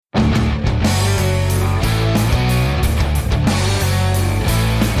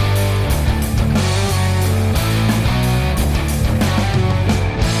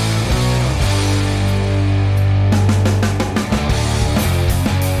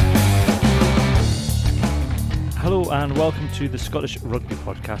and welcome to the Scottish Rugby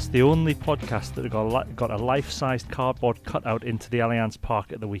Podcast, the only podcast that got a life-sized cardboard cutout into the Allianz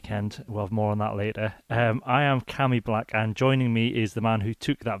Park at the weekend. We'll have more on that later. I am Cammy Black, and joining me is the man who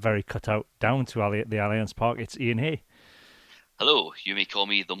took that very cutout down to the Allianz Park. It's Ian Hay. Hello, you may call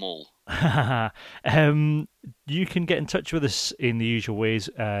me the Mole. You can get in touch with us in the usual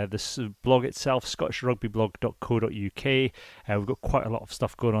ways. This blog itself, scottishrugbyblog.co.uk. We've got quite a lot of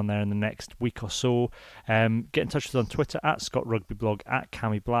stuff going on there in the next week or so. Get in touch with us on Twitter at scottrugbyblog, at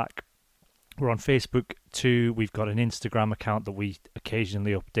Cammy Black. We're on Facebook too. We've got an Instagram account that we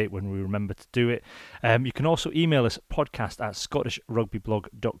occasionally update when we remember to do it. You can also email us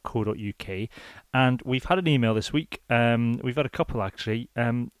podcast@scottishrugbyblog.co.uk. And we've had an email this week. We've had a couple actually.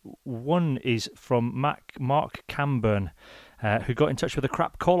 One is from Mark Camburn, who got in touch with a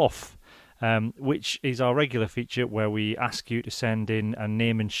crap call-off. Which is our regular feature where we ask you to send in and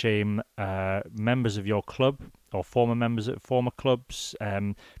name and shame members of your club or former members at former clubs,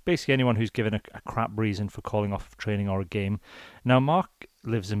 basically anyone who's given a crap reason for calling off training or a game. Now, Mark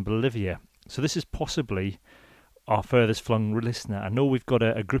lives in Bolivia, so this is possibly our furthest flung listener. I know we've got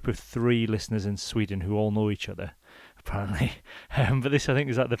a group of 3 listeners in Sweden who all know each other, apparently. But this, I think,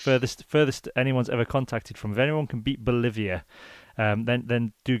 is like the furthest anyone's ever contacted from. If anyone can beat Bolivia,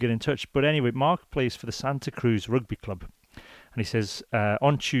 then do get in touch. But anyway, Mark plays for the Santa Cruz Rugby Club. And he says,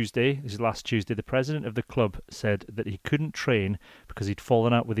 on Tuesday, this is last Tuesday, the president of the club said that he couldn't train because he'd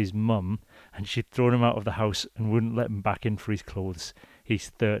fallen out with his mum and she'd thrown him out of the house and wouldn't let him back in for his clothes. He's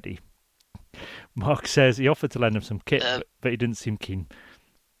 30. Mark says he offered to lend him some kit, but he didn't seem keen.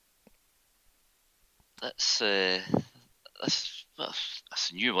 That's a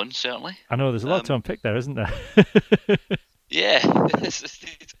new one, certainly. I know, there's a lot to unpick there, isn't there? Yeah,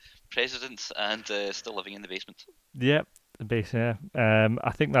 president and still living in the basement. Yep. The base, yeah.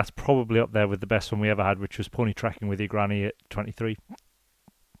 I think that's probably up there with the best one we ever had, which was pony tracking with your granny at 23.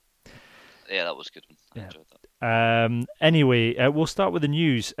 Yeah, that was a good one. I enjoyed that. Anyway, we'll start with the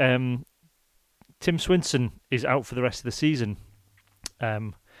news. Tim Swinson is out for the rest of the season.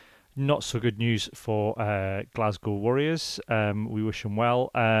 Not so good news for Glasgow Warriors. We wish him well.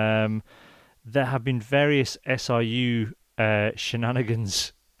 There have been various SRU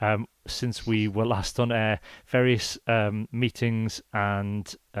shenanigans since we were last on air, various meetings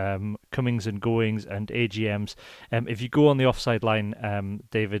and comings and goings and AGMs. If you go on the offside line,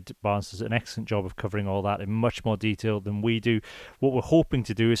 David Barnes does an excellent job of covering all that in much more detail than we do. What we're hoping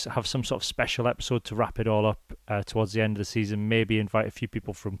to do is have some sort of special episode to wrap it all up towards the end of the season, maybe invite a few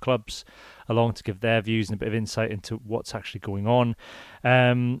people from clubs along to give their views and a bit of insight into what's actually going on.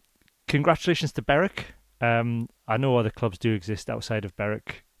 Congratulations to Berwick. I know other clubs do exist outside of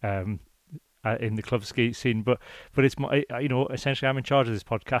Berwick in the club scene, but it's my, essentially I'm in charge of this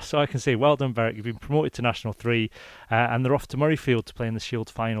podcast, so I can say well done, Berwick. You've been promoted to National 3, and they're off to Murrayfield to play in the Shield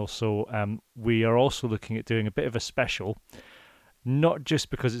final. So we are also looking at doing a bit of a special, not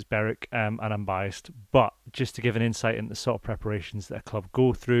just because it's Berwick and I'm biased, but just to give an insight into the sort of preparations that a club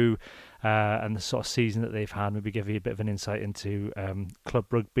go through and the sort of season that they've had. Maybe give you a bit of an insight into club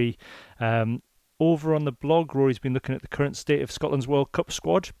rugby. Over on the blog, Rory's been looking at the current state of Scotland's World Cup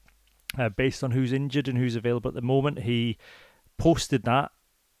squad based on who's injured and who's available at the moment. He posted that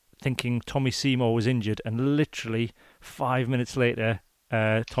thinking Tommy Seymour was injured, and literally 5 minutes later,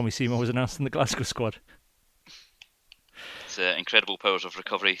 Tommy Seymour was announced in the Glasgow squad. It's incredible powers of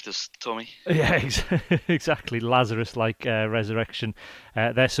recovery, does Tommy? Yeah, exactly. Lazarus-like resurrection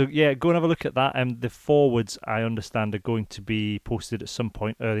there. So, yeah, go and have a look at that. The forwards, I understand, are going to be posted at some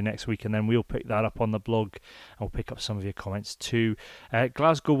point early next week, and then we'll pick that up on the blog, and we'll pick up some of your comments too.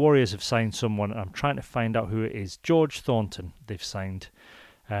 Glasgow Warriors have signed someone, and I'm trying to find out who it is. George Thornton, they've signed,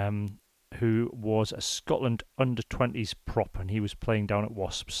 who was a Scotland under-20s prop, and he was playing down at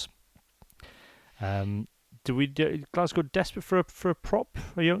Wasps. Glasgow desperate for a prop,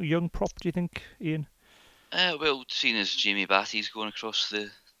 a young prop? Do you think, Ian? Well, seeing as Jamie Batty's going across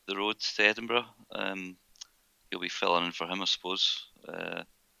the road to Edinburgh, he'll be filling in for him, I suppose. I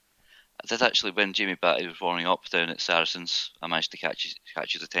did actually, when Jamie Batty was warming up down at Saracens, I managed to catch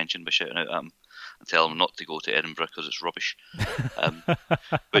his attention by shouting out at him and tell him not to go to Edinburgh because it's rubbish,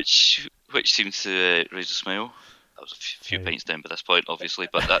 which seemed to raise a smile. I was a few pints down by this point, obviously,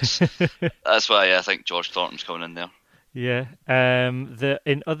 but that's why I think George Thornton's coming in there. Yeah.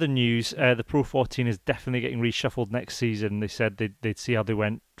 In other news, the Pro 14 is definitely getting reshuffled next season. They said they'd see how they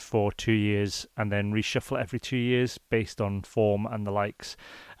went for 2 years and then reshuffle it every 2 years based on form and the likes.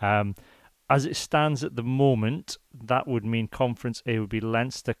 as it stands at the moment, that would mean Conference A would be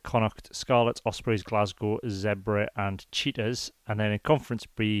Leinster, Connacht, Scarlets, Ospreys, Glasgow, Zebra and Cheetahs. And then in Conference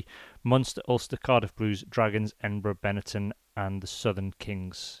B, Munster, Ulster, Cardiff Blues, Dragons, Edinburgh, Benetton and the Southern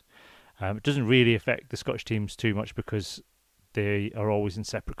Kings. It doesn't really affect the Scottish teams too much because they are always in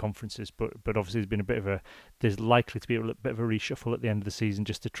separate conferences, but obviously there's likely to be a bit of a reshuffle at the end of the season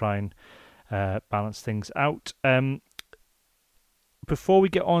just to try and balance things out. Before we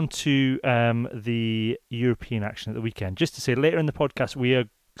get on to the European action at the weekend, just to say later in the podcast we are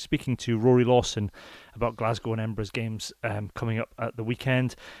speaking to Rory Lawson about Glasgow and Edinburgh's games coming up at the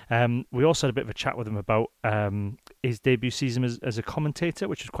weekend. We also had a bit of a chat with him about his debut season as a commentator,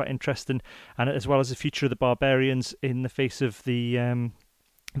 which was quite interesting, and as well as the future of the Barbarians in the face of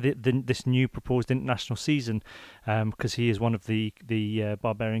this new proposed international season, because he is one of the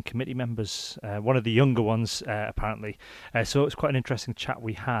Barbarian committee members, one of the younger ones apparently. So it was quite an interesting chat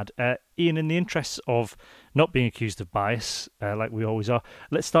we had. Ian, in the interests of not being accused of bias, like we always are,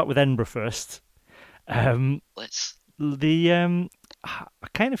 let's start with Edinburgh first. Let's. You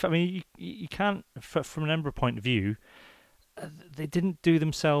can't, from an Edinburgh point of view, they didn't do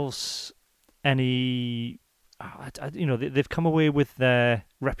themselves any. They've come away with their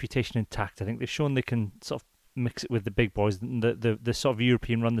reputation intact. I think they've shown they can sort of mix it with the big boys. The sort of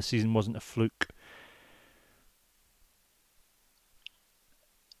European run this season wasn't a fluke.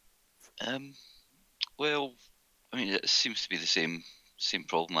 Well, I mean, it seems to be the same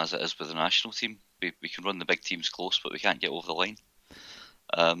problem as it is with the national team. We can run the big teams close, but we can't get over the line.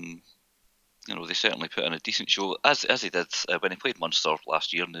 They certainly put in a decent show, as they did when they played Munster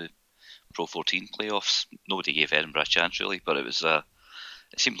last year in the Pro 14 playoffs. Nobody gave Edinburgh a chance really, but it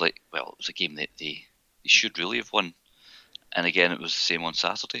seemed like, well, it was a game that they should really have won. And again, it was the same on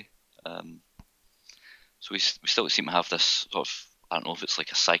Saturday. So we still seem to have this sort of, I don't know if it's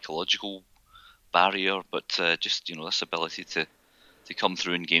like a psychological barrier, but just this ability to come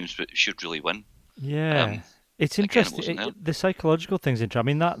through in games but should really win. Yeah. It's interesting. The psychological thing's interesting.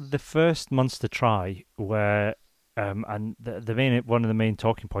 I mean, that the first Munster try where and one of the main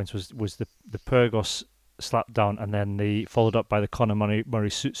talking points was the Pyrgos slap down, and then followed up by the Conor Murray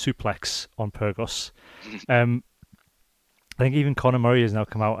suplex on Pyrgos. I think even Conor Murray has now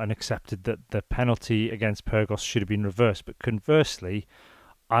come out and accepted that the penalty against Pyrgos should have been reversed. But conversely,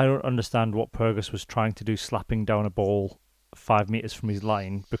 I don't understand what Pyrgos was trying to do, slapping down a ball 5 meters from his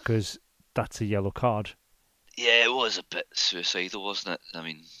line, because that's a yellow card. Yeah, it was a bit suicidal, wasn't it? I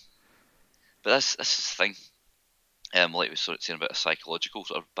mean, but that's the thing. Like we were sort of saying about a psychological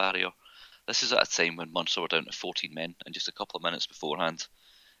sort of barrier. This is at a time when Munster were down to 14 men, and just a couple of minutes beforehand,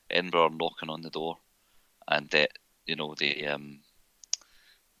 Edinburgh are knocking on the door, and they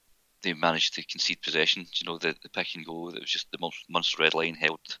managed to concede possession. The pick and go. It was just the Munster red line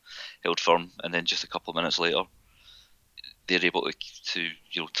held firm, and then just a couple of minutes later, they're able to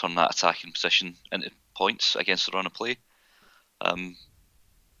turn that attacking position into points against the run of play.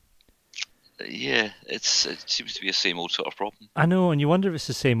 Yeah, it seems to be the same old sort of problem. I know, and you wonder if it's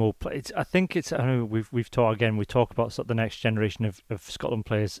the same old play. I know we've talked again. We talk about sort of the next generation of Scotland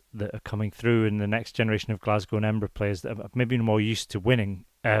players that are coming through, and the next generation of Glasgow and Edinburgh players that are maybe more used to winning.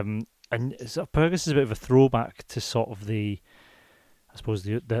 And sort of Pyrgos is a bit of a throwback to sort of the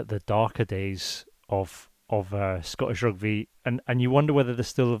darker days of Scottish rugby, and you wonder whether there's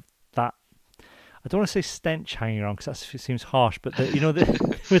still that. I don't want to say stench hanging around because that seems harsh, but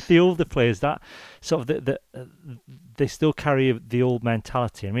with the older players, that sort of they still carry the old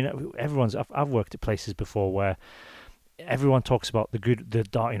mentality. I mean, I've worked at places before where everyone talks about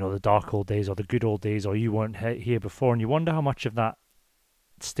the dark old days or the good old days, or you weren't here before, and you wonder how much of that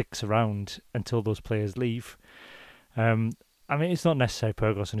sticks around until those players leave. I mean, it's not necessarily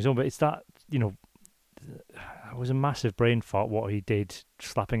Pyrgos on his own, but it's that it was a massive brain fart what he did,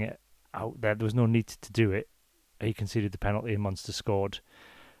 slapping it out there. There was no need to do it. He conceded the penalty and Munster scored.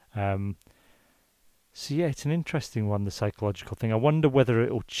 So yeah, it's an interesting one, the psychological thing. I wonder whether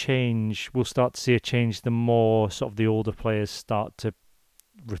it'll change. We'll start to see a change the more sort of the older players start to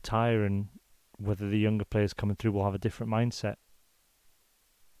retire, and whether the younger players coming through will have a different mindset.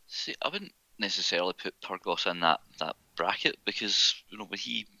 See, I wouldn't necessarily put Pyrgos in that bracket, because when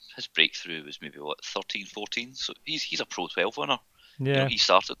his breakthrough was maybe 13, 14, so he's a Pro 12 winner. Yeah, he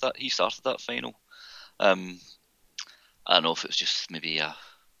started that final. I don't know if it was just maybe an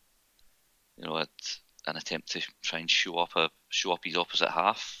attempt to try and show up his opposite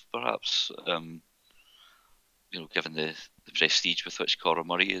half, perhaps. Given the prestige with which Conor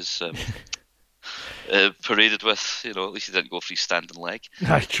Murray is paraded with, at least he didn't go for his standing leg.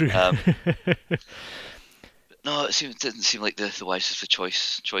 True. No, didn't seem like the wisest of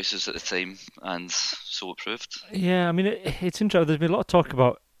choices at the time, and so it proved. Yeah, I mean, it's interesting. There's been a lot of talk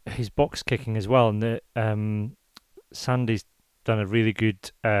about his box kicking as well, and Sandy's done a really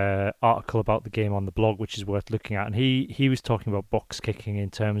good article about the game on the blog, which is worth looking at. And he was talking about box kicking in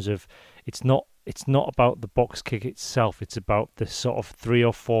terms of it's not about the box kick itself. It's about the sort of 3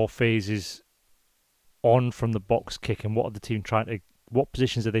 or 4 phases on from the box kick, and what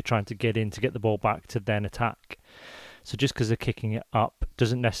positions are they trying to get in to get the ball back to then attack. So just because they're kicking it up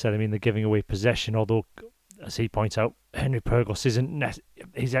doesn't necessarily mean they're giving away possession. Although, as he points out, Henry Pyrgos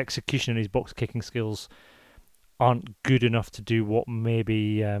his execution and his box kicking skills aren't good enough to do what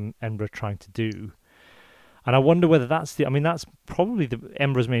maybe Embra are trying to do. And I wonder whether that's probably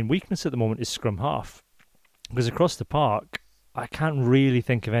Embra's main weakness at the moment is scrum half, because across the park I can't really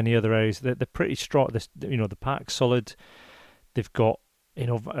think of any other areas. They're pretty strong. The pack's solid. They've got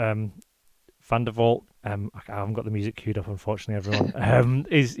Van der Vault. I haven't got the music queued up, unfortunately. Everyone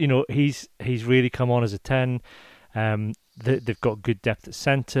he's really come on as a 10. They've got good depth at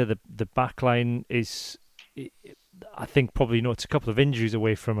centre. The back line is, I think, probably it's a couple of injuries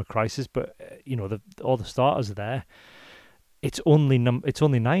away from a crisis, but all the starters are there. It's only 9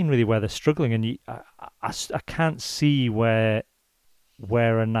 really where they're struggling, and I can't see where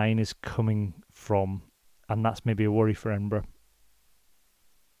a 9 is coming from, and that's maybe a worry for Edinburgh.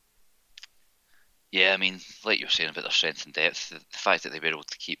 Yeah, I mean, like you were saying about their strength and depth, the fact that they were able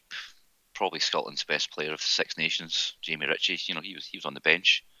to keep probably Scotland's best player of the Six Nations, Jamie Ritchie, he was on the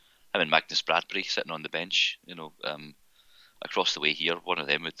bench. Him and Magnus Bradbury sitting on the bench, across the way here, one of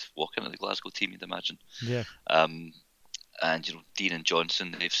them would walk into the Glasgow team, you'd imagine. Yeah. And Dean and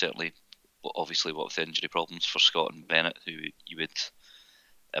Johnson, they've certainly, obviously, what with the injury problems for Scott and Bennett, who you would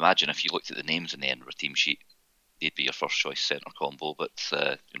imagine if you looked at the names in the Edinburgh team sheet, they'd be your first choice centre combo, but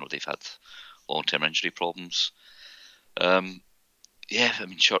they've had long-term injury problems. Charlie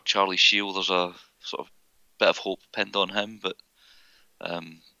Shield, there's a sort of bit of hope pinned on him, but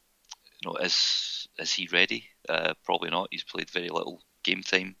is he ready? Probably not. He's played very little game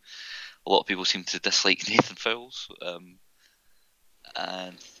time. A lot of people seem to dislike Nathan Fowles,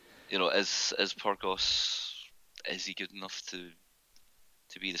 and is Pyrgos, is he good enough to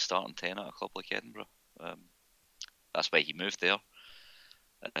be the starting 10 at a club like Edinburgh? That's why he moved there.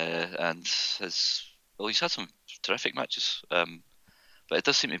 And he's had some terrific matches, but it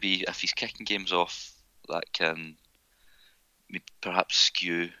does seem to be, if he's kicking games off, that can perhaps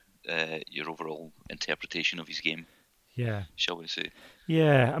skew your overall interpretation of his game. Yeah, shall we say?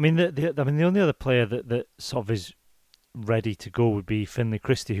 Yeah, I mean the only other player that sort of is ready to go would be Finlay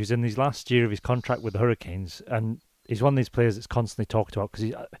Christie, who's in his last year of his contract with the Hurricanes, and he's one of these players that's constantly talked about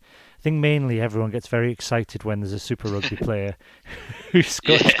because I think mainly everyone gets very excited when there's a Super Rugby player who's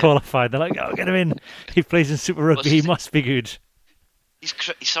Scottish qualified. They're like, "Oh, get him in! He plays in Super Rugby. He must be good." His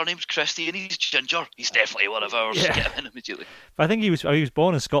surname's Christie and he's ginger. He's definitely one of ours. Yeah. Get him in immediately. But I think he was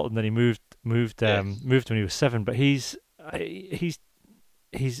born in Scotland and he moved when he was 7. But he's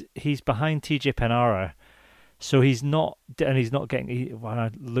behind TJ Penara, so he's not getting. When I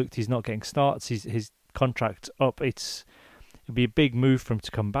looked, he's not getting starts. His contract up. It'd be a big move for him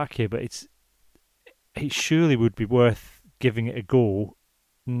to come back here, but he surely would be worth giving it a go,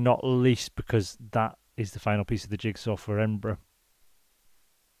 not least because that is the final piece of the jigsaw for Edinburgh.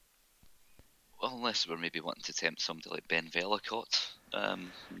 Well, unless we're maybe wanting to tempt somebody like Ben Vellacott,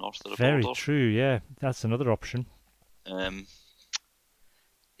 north of the Very border. true, yeah. That's another option.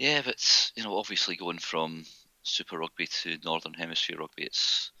 Yeah, but obviously going from Super Rugby to Northern Hemisphere Rugby,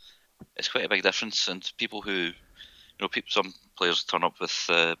 it's quite a big difference, and people who, some players turn up with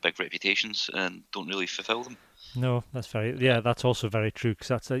big reputations and don't really fulfil them. No, that's also very true,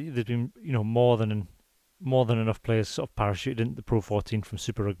 because there's been more than enough players sort of parachuted into the Pro 14 from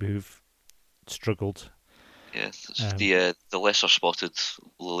Super Rugby who've struggled. Yeah, the lesser spotted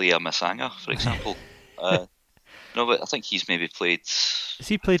Lea Masanga, for example. No, but I think he's maybe played. Has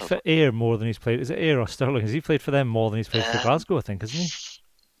he played for Ayr more than he's played? Is it Ayr or Stirling? Has he played for them more than he's played for Glasgow? I think, hasn't he?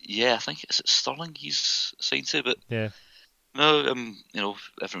 Yeah, I think it's Stirling he's signed to, but yeah. No,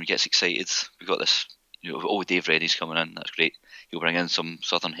 everyone gets excited. We've got this. Dave Rennie's coming in. That's great. He'll bring in some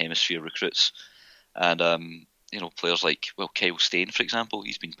Southern Hemisphere recruits, and players like Kyle Stain, for example.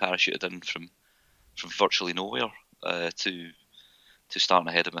 He's been parachuted in from virtually nowhere to starting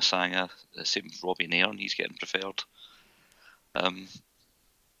ahead of Masanga. Same with Robbie Nairn, he's getting preferred.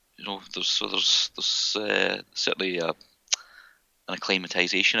 There's certainly an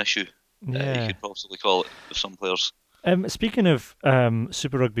acclimatisation issue. You could possibly call it with some players. Speaking of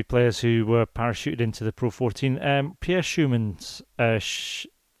Super Rugby players who were parachuted into the Pro 14, Pierre Schumann's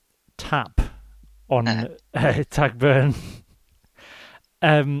tap on Tagburn.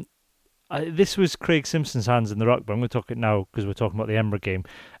 This was Craig Simpson's hands in the rock, but I'm going to talk it now because we're talking about the Embra game.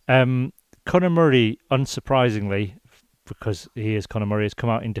 Conor Murray, unsurprisingly, because he is Conor Murray, has come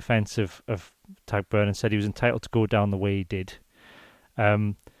out in defence of Tagburn and said he was entitled to go down the way he did.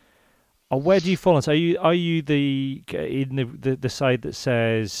 Where do you fall on this? Are you the side that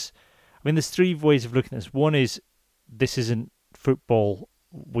says? I mean, there's three ways of looking at this. One is this isn't football.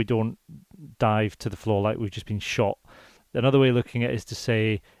 We don't dive to the floor like we've just been shot. Another way of looking at it is to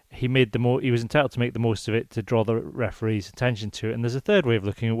say he was entitled to make the most of it to draw the referee's attention to it. And there's a third way of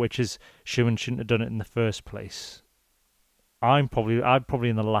looking at it, which is Schumann shouldn't have done it in the first place. I'm probably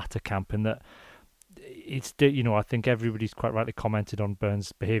in the latter camp in that it's, I think everybody's quite rightly commented on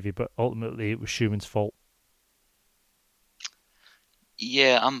Burns' behaviour, but ultimately it was Schumann's fault.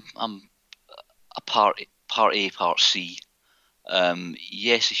 Yeah, I'm a part A, part C.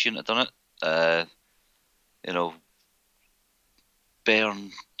 Yes, he shouldn't have done it.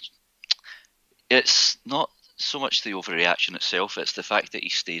 Byrne, it's not so much the overreaction itself, it's the fact that he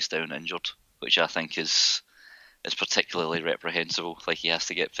stays down injured, which I think is particularly reprehensible. Like, he has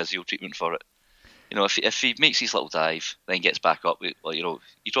to get physio treatment for it. If he makes his little dive, then gets back up, he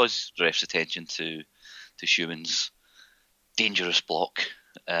draws the ref's attention to Schumann's dangerous block.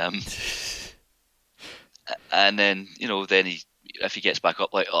 And then, if he gets back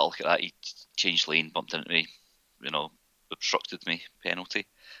up, like, oh, look at that, he changed lane, bumped into me, obstructed me, penalty.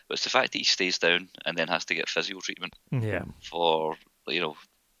 But it's the fact that he stays down and then has to get physio treatment. Yeah. For,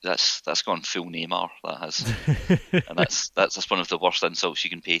 that's gone full Neymar, that has. And that's one of the worst insults you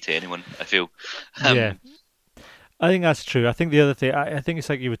can pay to anyone, I feel. Yeah. I think that's true. I think the other thing, I think it's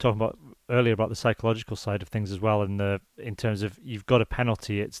like you were talking about earlier about the psychological side of things as well, in terms of you've got a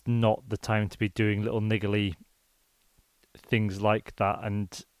penalty, it's not the time to be doing little niggly things like that,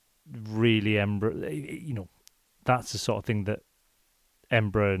 and really, that's the sort of thing that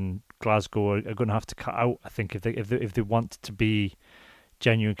Embra and Glasgow are going to have to cut out. I think if they want to be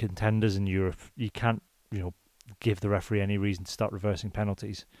genuine contenders in Europe, you can't give the referee any reason to start reversing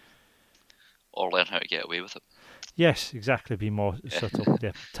penalties, or learn how to get away with it. Yes, exactly. Be more subtle.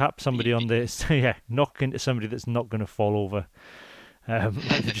 Yeah, tap somebody on this. Yeah, knock into somebody that's not going to fall over. Like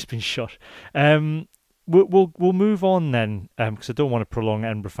they've just been shot. We'll move on then, because I don't want to prolong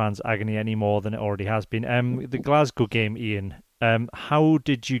Edinburgh fans' agony any more than it already has been. The Glasgow game, Ian. How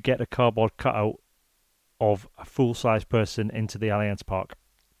did you get a cardboard cutout of a full-size person into the Allianz Park?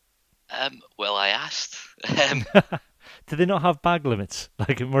 Well, I asked. Did they not have bag limits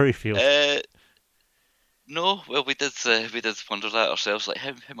like at Murrayfield? No, well, we did wonder that ourselves. Like,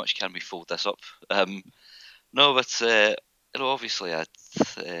 how much can we fold this up? No, but obviously, that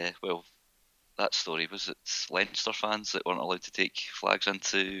story was it Leinster fans that weren't allowed to take flags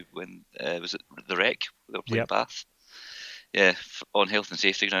into when was it the Rec? They were playing Bath. Yeah, on health and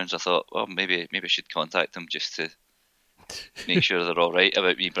safety grounds, I thought, well, maybe I should contact them just to make sure they're all right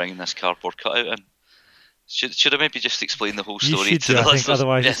about me bringing this cardboard cutout in. Should I maybe just explain the whole story to the listeners?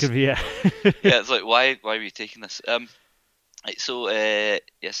 Otherwise it's going to be yeah, it's like why are you taking this? Right, so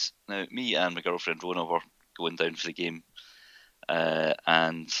yes, now me and my girlfriend Rona were going down for the game,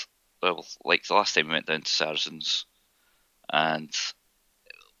 and well, like the last time we went down to Saracens, and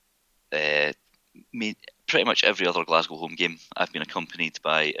pretty much every other Glasgow home game, I've been accompanied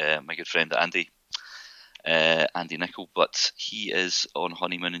by my good friend Andy Nicol, but he is on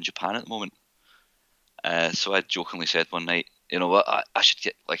honeymoon in Japan at the moment. So I jokingly said one night, you know what, I should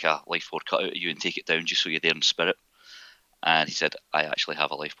get like a lifeboard cut out of you and take it down just so you're there in spirit. And he said, I actually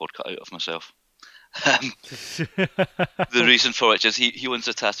have a lifeboard cut out of myself. The reason for which is he owns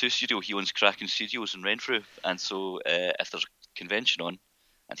a tattoo studio. He owns Kraken Studios in Renfrew, and so if there's a convention on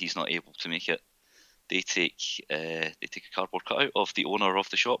and he's not able to make it, they take a cardboard cutout of the owner of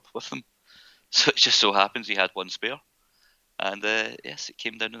the shop with them. So it just so happens he had one spare, and yes, it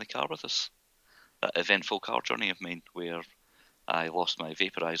came down in the car with us. That eventful car journey of mine where I lost my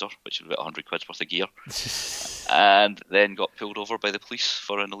vaporizer, which was about 100 quid's worth of gear, and then got pulled over by the police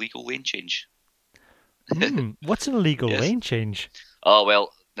for an illegal lane change. What's an illegal lane change? Oh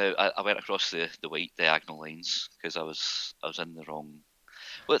well, no, I went across the white diagonal lines because I was in the wrong.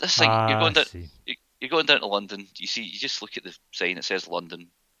 Well, this thing you're going down to London. You just look at the sign. It says London,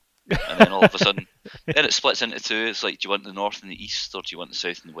 and then all of a sudden, then it splits into two. It's like, do you want the north and the east, or do you want the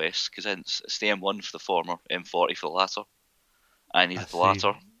south and the west? Because then it's the M1 for the former, M40 for the latter. I needed the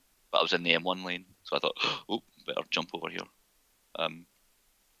latter, but I was in the M1 lane, so I thought, oh, better jump over here.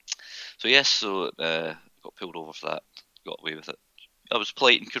 So got pulled over for that. Got away with it. I was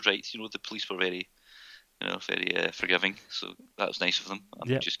polite and correct. The police were very, very forgiving. So that was nice of them. I'm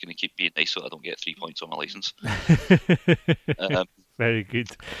Yep. just going to keep being nice so I don't get 3 points on my licence. Um, Very good.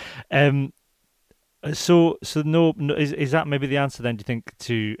 Um, so no, is that maybe the answer then? Do you think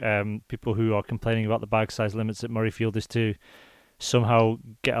to people who are complaining about the bag size limits at Murrayfield is to somehow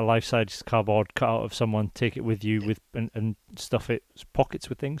get a life-size cardboard cut out of someone, take it with you and stuff its pockets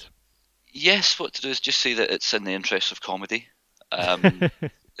with things? yes, what to do is just say that it's in the interest of comedy. That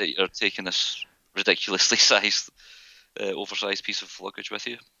you're taking this ridiculously sized, oversized piece of luggage with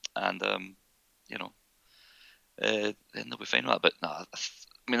you, and you know, then they'll be fine with that. But nah,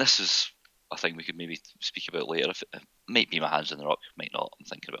 I mean, this is a thing we could maybe speak about later. If it might be my hands in the rock, might not. I'm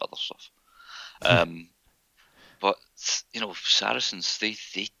thinking about other stuff. But Saracens, they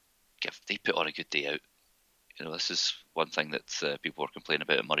put on a good day out. This is one thing that people were complaining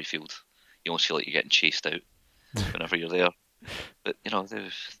about at Murrayfield. You almost feel like you're getting chased out whenever you're there. But the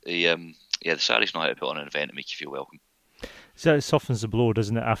Sarries know how to put on an event and make you feel welcome. So it softens the blow,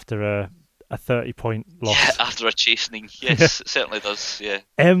 doesn't it? After a 30-point loss. Yeah, after a chastening, yes, it certainly does. Yeah.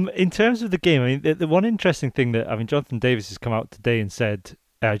 In terms of the game, I mean, the one interesting thing that Jonathan Davis has come out today and said,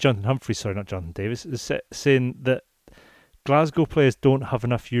 Jonathan Humphreys, sorry, not Jonathan Davis, is saying that Glasgow players don't have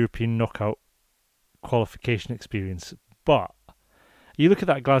enough European knockout qualification experience. But you look at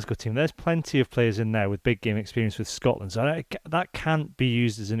that Glasgow team, there's plenty of players in there with big game experience with Scotland. So that can't be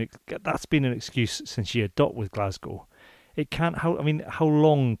used as that's been an excuse since year dot with Glasgow. It can't. How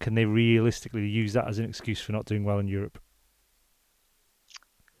long can they realistically use that as an excuse for not doing well in Europe?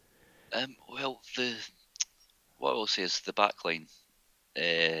 Well, what I will say is the back line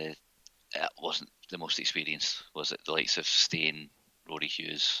wasn't the most experienced, was it? The likes of Stain, Rory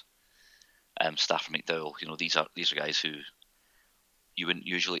Hughes, Stafford McDowell. These are guys who you wouldn't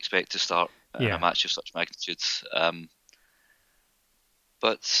usually expect to start in a match of such magnitude.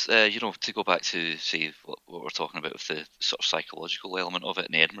 But to go back to say what we're talking about with the sort of psychological element of it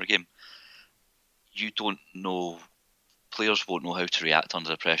in the Edinburgh game, you don't know. Players won't know how to react under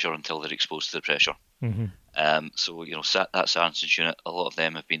the pressure until they're exposed to the pressure. Mm-hmm. So that Saracens unit, a lot of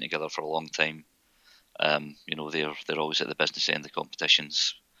them have been together for a long time. They're always at the business end of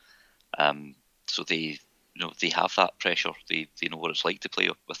competitions. So they have that pressure. They know what it's like to play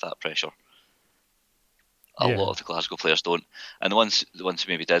with that pressure. A lot of the Glasgow players don't, and the ones who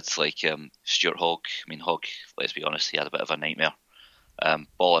maybe did, like Stuart Hogg. I mean, Hogg, let's be honest, he had a bit of a nightmare.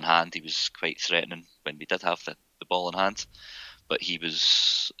 Ball in hand, he was quite threatening when we did have the ball in hand, but he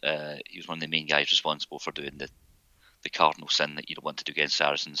was one of the main guys responsible for doing the cardinal sin that you don't want to do against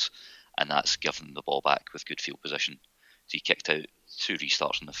Saracens, and that's giving them the ball back with good field position. So he kicked out 2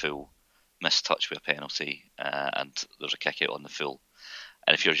 restarts on the full, missed touch with a penalty, and there's a kick out on the full.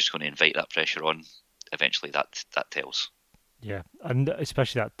 And if you're just going to invite that pressure on, eventually that tells. Yeah, and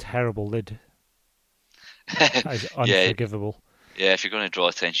especially that terrible lid. That is unforgivable. Yeah, if you're going to draw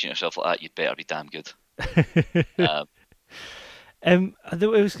attention to yourself like that, you'd better be damn good. It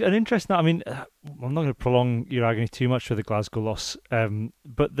was an interesting. I mean, I'm not going to prolong your agony too much for the Glasgow loss.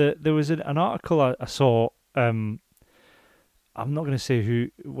 But there was an article I saw. I'm not going to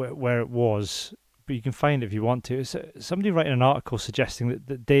say where it was, but you can find it if you want to. It's somebody writing an article suggesting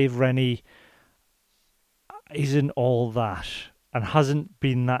that Dave Rennie isn't all that and hasn't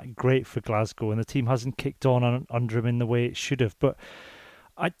been that great for Glasgow, and the team hasn't kicked on under him in the way it should have. But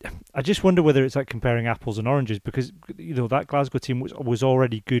I just wonder whether it's like comparing apples and oranges, because that Glasgow team was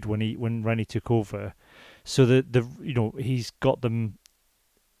already good when Rennie took over. So he's got them,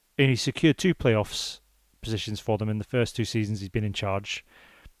 and he secured 2 playoffs positions for them in the first 2 seasons he's been in charge.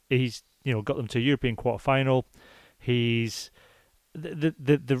 He's got them to a European quarter-final. He's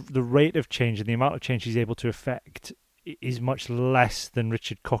the rate of change and the amount of change he's able to effect is much less than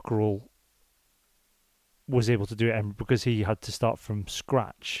Richard Cockerell was able to do it, because he had to start from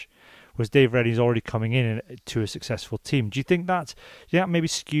scratch, whereas Dave Rennie's already coming in to a successful team. Do you think that maybe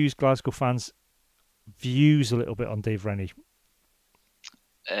skews Glasgow fans' views a little bit on Dave Rennie?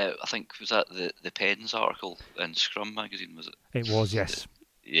 I think, was that the Pens article in Scrum magazine, was it? It was, yes.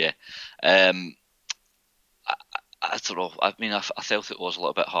 Yeah. I don't know. I mean, I felt it was a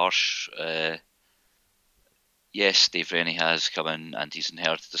little bit harsh. Yes, Dave Rennie has come in and he's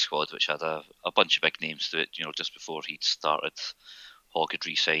inherited the squad, which had a bunch of big names to it. Just before he'd started, Hogg had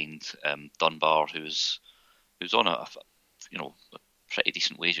re-signed. Dunbar, who's on a pretty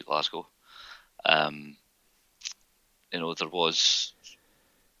decent wage at Glasgow. There was,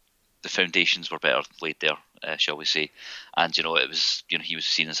 the foundations were better laid there, shall we say, and it was he was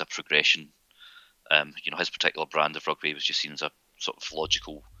seen as a progression. His particular brand of rugby was just seen as a sort of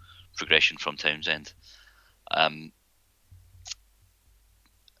logical progression from Townsend.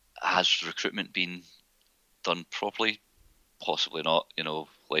 Has recruitment been done properly? Possibly not.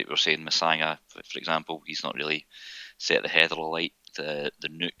 Like we were saying, Masanga, for example, he's not really set the head of the light. The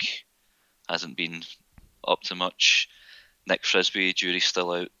Nuke hasn't been up to much. Nick Frisbee, jury's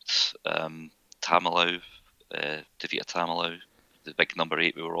still out. Tamalau, Davita Tamalau, the big number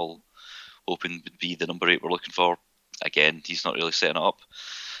 8 we were all hoping would be the number 8 we're looking for. Again, he's not really setting it up.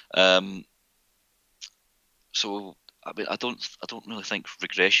 So I mean, I don't really think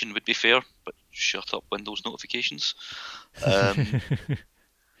regression would be fair. But shut up, Windows notifications. But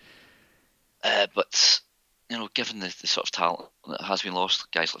given the sort of talent that has been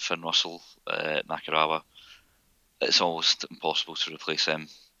lost, guys like Finn Russell, Nakarawa, it's almost impossible to replace him.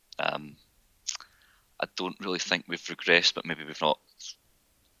 I don't really think we've regressed, but maybe we've not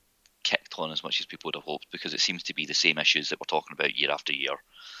kicked on as much as people would have hoped, because it seems to be the same issues that we're talking about year after year,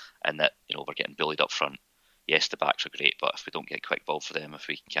 and that we're getting bullied up front. Yes, the backs are great, but if we don't get quick ball for them, if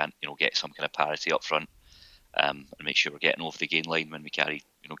we can't get some kind of parity up front, and make sure we're getting over the gain line when we carry,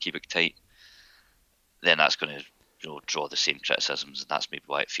 keep it tight, then that's going to draw the same criticisms, and that's maybe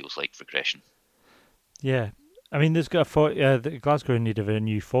why it feels like regression. Yeah. I mean, there's got the Glasgow are in need of a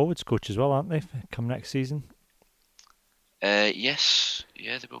new forwards coach as well, aren't they? Come next season. Yes,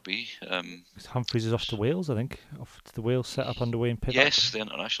 yeah, there will be. Humphreys is off to Wales, I think. Off to the Wales setup underway in Pitt. Yes, the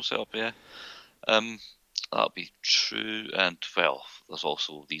international setup. Yeah, that'll be true. And well, there's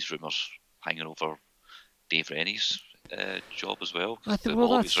also these rumours hanging over Dave Rennie's job as well. I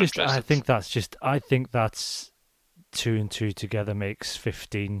think that's 2 and 2 together makes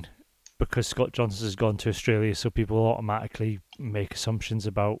 15. Because Scott Johnson has gone to Australia, so people automatically make assumptions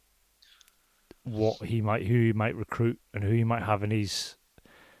about who he might recruit and who he might have in his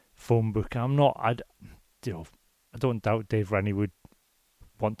phone book. I don't doubt Dave Rennie would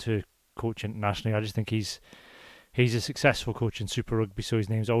want to coach internationally. I just think he's a successful coach in Super Rugby, so his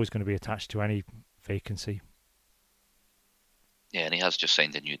name's always going to be attached to any vacancy. Yeah, and he has just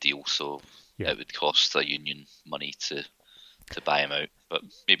signed a new deal, so it would cost the union money to buy him out. But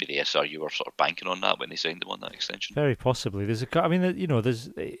maybe the SRU were sort of banking on that when they signed him on that extension. Very possibly. It's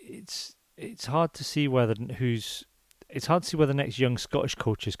hard to see where the next young Scottish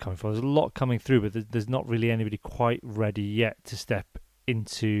coach is coming from. There's a lot coming through, but there's not really anybody quite ready yet to step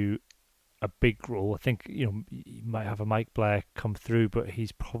into a big role. I think you might have a Mike Blair come through, but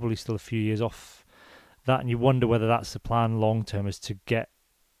he's probably still a few years off that, and you wonder whether that's the plan long term, is to get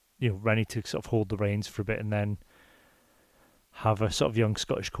Rennie to sort of hold the reins for a bit and then have a sort of young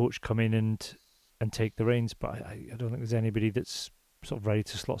Scottish coach come in and take the reins. But I don't think there's anybody that's sort of ready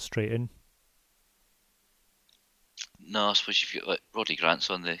to slot straight in. No, I suppose if you like Roddy Grant's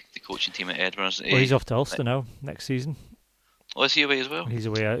on the coaching team at Edinburgh, isn't he? Well, he's off to Ulster now next season. Oh, is he away as well? He's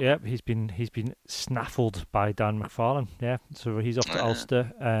away. Yeah, he's been snaffled by Dan McFarlane. Yeah, so he's off to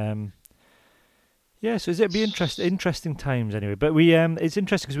Ulster. Yeah, so it'd be interesting times anyway. But it's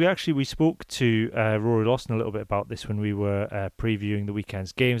interesting because we spoke to Rory Lawson a little bit about this when we were previewing the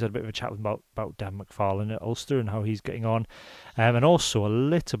weekend's games. I had a bit of a chat about Dan McFarlane at Ulster and how he's getting on, and also a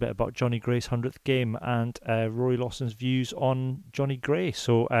little bit about Johnny Gray's 100th game and Rory Lawson's views on Johnny Gray.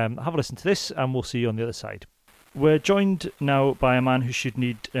 So have a listen to this, and we'll see you on the other side. We're joined now by a man who should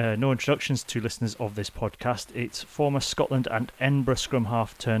need no introductions to listeners of this podcast. It's former Scotland and Edinburgh scrum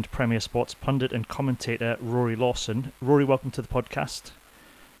half turned Premier Sports pundit and commentator Rory Lawson. Rory, welcome to the podcast.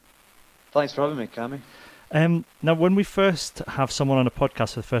 Thanks for having me, Cammy. Now, when we first have someone on a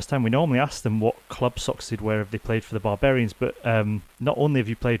podcast for the first time, we normally ask them what club socks they'd wear if they played for the Barbarians. But not only have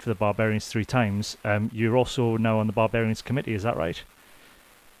you played for the Barbarians 3 times, you're also now on the Barbarians committee. Is that right?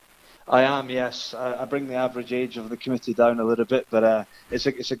 I am, yes. I bring the average age of the committee down a little bit, but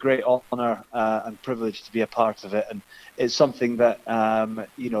it's a great honour and privilege to be a part of it. And it's something that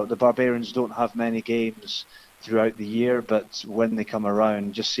the Barbarians don't have many games throughout the year, but when they come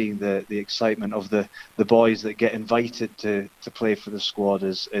around, just seeing the excitement of the boys that get invited to play for the squad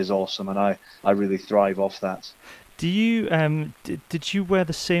is awesome, and I really thrive off that. Do you did you wear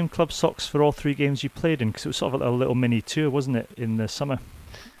the same club socks for all 3 games you played in? Because it was sort of a little mini tour, wasn't it, in the summer?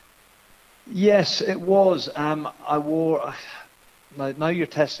 Yes, it was. I wore. Now you're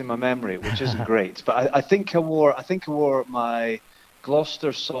testing my memory, which isn't great. But I think I wore my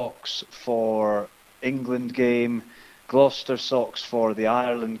Gloucester socks for England game, Gloucester socks for the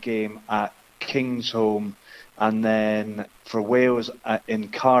Ireland game at Kingsholm, and then for Wales in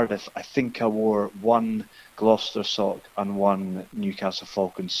Cardiff, I think I wore 1 Gloucester sock and 1 Newcastle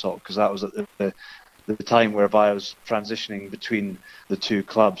Falcons sock, because that was at the time whereby I was transitioning between the 2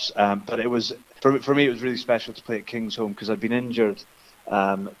 clubs. But it was for me, it was really special to play at Kingsholm because I'd been injured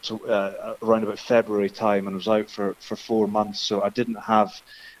around about February time and was out for 4 months, so I didn't have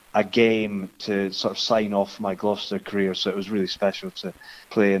a game to sort of sign off my Gloucester career. So it was really special to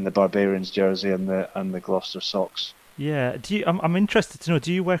play in the Barbarians jersey and the Gloucester socks. Yeah. I'm interested to know,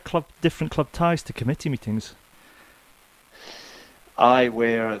 do you wear different club ties to committee meetings? I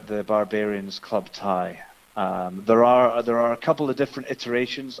wear the Barbarians club tie. There are a couple of different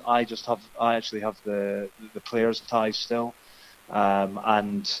iterations. I actually have the players tie still,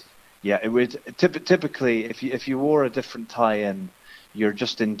 and yeah, it would typically if you wore a different tie in, you're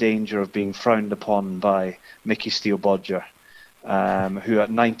just in danger of being frowned upon by Mickey Steele-Bodger, who at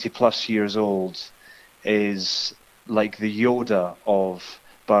 90 plus years old is like the Yoda of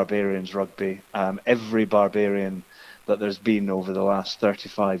Barbarians rugby. Every Barbarian that there's been over the last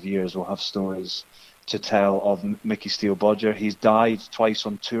 35 years will have stories to tell of Mickey Steele-Bodger. He's died twice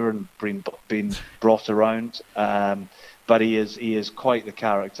on tour and been brought around, but he is quite the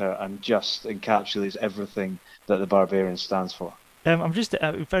character and just encapsulates everything that the Barbarian stands for. I'm just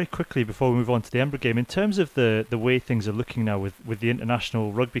very quickly before we move on to the Embra game, in terms of the way things are looking now with the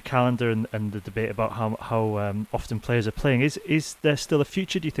international rugby calendar and the debate about how often players are playing, is there still a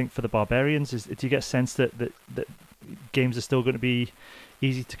future, do you think, for the Barbarians? Do you get a sense that games are still going to be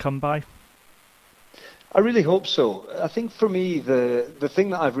easy to come by? I really hope so. I think for me, the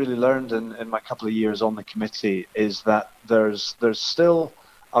thing that I've really learned in my couple of years on the committee is that there's still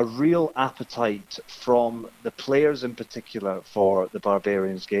a real appetite from the players in particular for the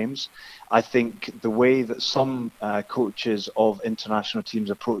Barbarians games. I think the way that some coaches of international teams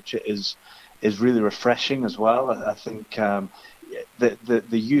approach it is really refreshing as well. I think the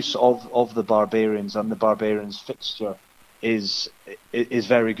use of the Barbarians and the Barbarians fixture is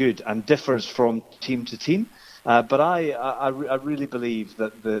very good and differs from team to team. But I really believe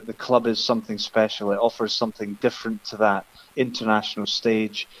that the club is something special. It offers something different to that international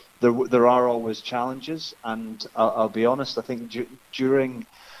stage. There are always challenges, and I'll be honest, I think during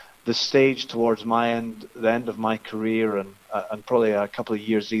the stage towards the end of my career and probably a couple of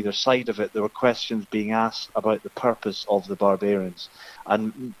years either side of it, there were questions being asked about the purpose of the Barbarians.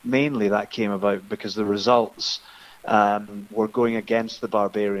 And mainly that came about because the results were going against the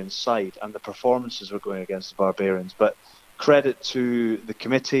Barbarians side and the performances were going against the Barbarians. But credit to the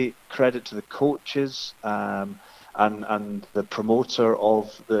committee, credit to the coaches, and the promoter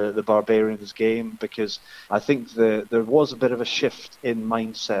of the Barbarians game, because I think there was a bit of a shift in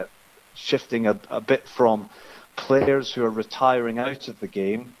mindset, shifting a bit from players who are retiring out of the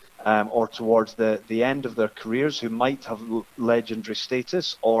game or towards the end of their careers, who might have legendary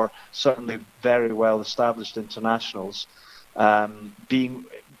status or certainly very well established internationals, being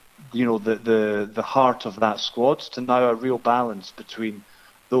the heart of that squad, to now a real balance between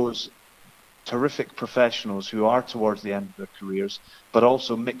those terrific professionals who are towards the end of their careers, but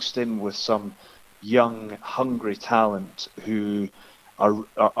also mixed in with some young, hungry talent who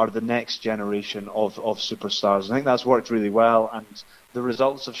are the next generation of superstars. I think that's worked really well, and the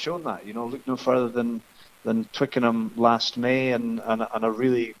results have shown that. Look no further than Twickenham last May and a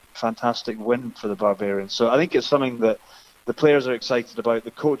really fantastic win for the Barbarians. So I think it's something that the players are excited about. The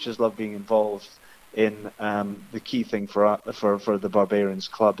coaches love being involved in. The key thing for the Barbarians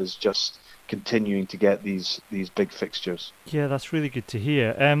club is just continuing to get these big fixtures. Yeah, that's really good to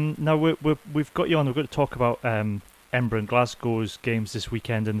hear. Now we've got you on. We're going to talk about Edinburgh and Glasgow's games this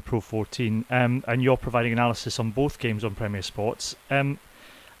weekend in the Pro 14, and you're providing analysis on both games on Premier Sports.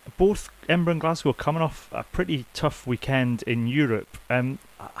 Both Edinburgh and Glasgow coming off a pretty tough weekend in Europe. You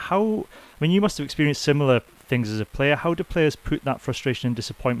must have experienced similar things as a player. How do players put that frustration and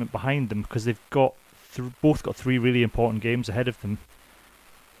disappointment behind them, because they've both got three really important games ahead of them?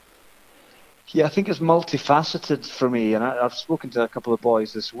 Yeah, I think it's multifaceted for me, and I've spoken to a couple of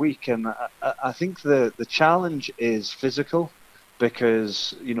boys this week, and I think the challenge is physical,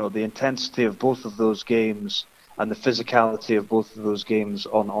 because the intensity of both of those games and the physicality of both of those games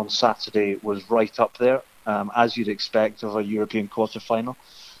on Saturday was right up there, as you'd expect of a European quarter-final.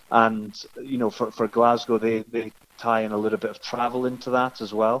 And for Glasgow, they tie in a little bit of travel into that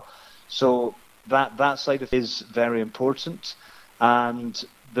as well, so that side of it is very important. And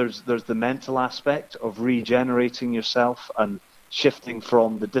there's the mental aspect of regenerating yourself and shifting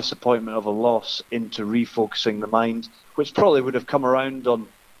from the disappointment of a loss into refocusing the mind, which probably would have come around on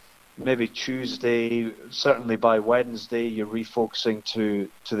maybe Tuesday. Certainly by Wednesday, you're refocusing to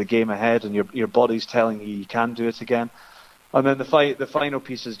the game ahead, and your body's telling you can do it again. And then the final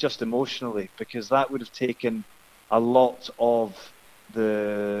piece is just emotionally, because that would have taken a lot of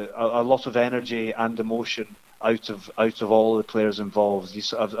energy and emotion out of all the players involved.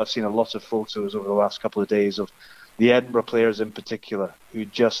 I've seen a lot of photos over the last couple of days of the Edinburgh players in particular, who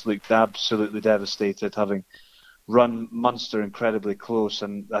just looked absolutely devastated, having run Munster incredibly close,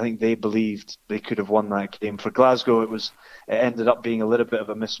 and I think they believed they could have won that game. For Glasgow, it ended up being a little bit of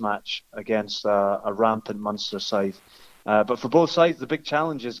a mismatch against a rampant Munster side. But for both sides, the big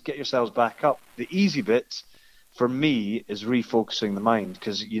challenge is get yourselves back up. The easy bit for me is refocusing the mind,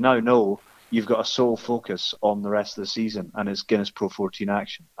 because you now know you've got a sole focus on the rest of the season, and it's Guinness Pro 14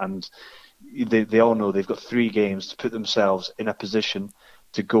 action. And they all know they've got 3 games to put themselves in a position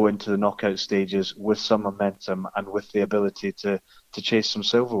to go into the knockout stages with some momentum and with the ability to chase some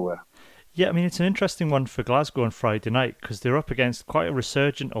silverware. Yeah, I mean, it's an interesting one for Glasgow on Friday night, because they're up against quite a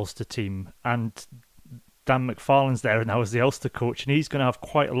resurgent Ulster team, and Dan McFarlane's there now as the Ulster coach, and he's going to have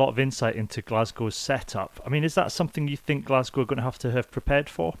quite a lot of insight into Glasgow's setup. I mean, is that something you think Glasgow are going to have prepared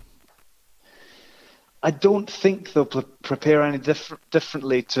for? I don't think they'll prepare any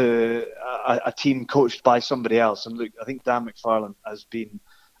differently to a team coached by somebody else. And look, I think Dan McFarlane has been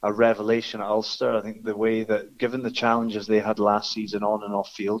a revelation at Ulster. I think the way that, given the challenges they had last season on and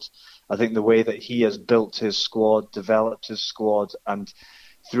off field, I think the way that he has built his squad, developed his squad, and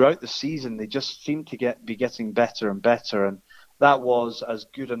throughout the season they just seem to be getting better and better. And that was as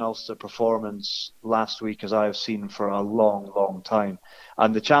good an Ulster performance last week as I have seen for a long, long time.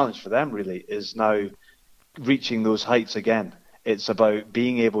 And the challenge for them really is now reaching those heights again. It's about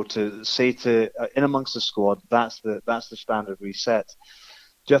being able to say to in amongst the squad, that's the standard we set.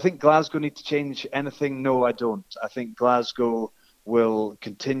 Do I think Glasgow need to change anything? No, I don't. I think Glasgow will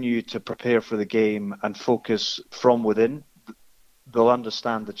continue to prepare for the game and focus from within. They'll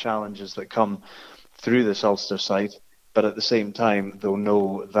understand the challenges that come through this Ulster side, but at the same time, they'll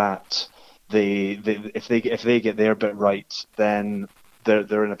know that if they get their bit right, then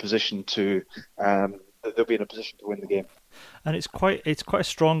they're in a position to. They'll be in a position to win the game. And it's quite a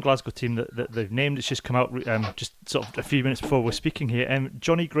strong Glasgow team that they've named. It's just come out just sort of a few minutes before we're speaking here.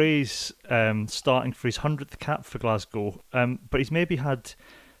 Johnny Gray's starting for his 100th cap for Glasgow, but he's maybe had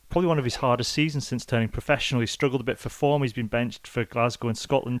probably one of his hardest seasons since turning professional. He's struggled a bit for form. He's been benched for Glasgow and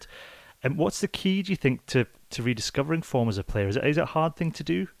Scotland. What's the key, do you think, to rediscovering form as a player? Is it a hard thing to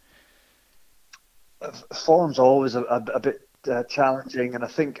do? Form's always a bit challenging, and I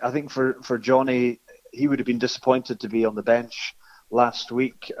think for Johnny, he would have been disappointed to be on the bench last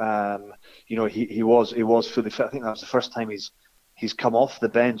week. He was fully fit. I think that was the first time he's come off the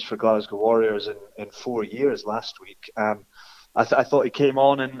bench for Glasgow Warriors in 4 years last week. I thought he came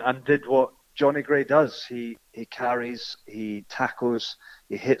on and did what Johnny Gray does. He carries, he tackles,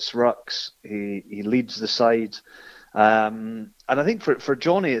 he hits rucks, he leads the side. And I think for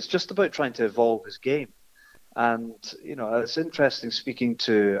Johnny, it's just about trying to evolve his game. And, it's interesting speaking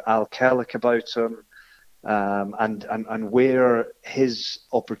to Al Kellick about him. And where his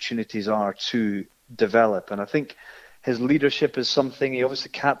opportunities are to develop. And I think his leadership is something. He obviously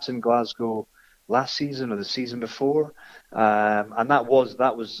captained Glasgow last season or the season before, and that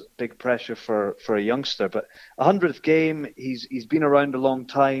was big pressure for a youngster. But 100th game, he's been around a long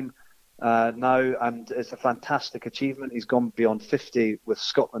time now, and it's a fantastic achievement. He's gone beyond 50 with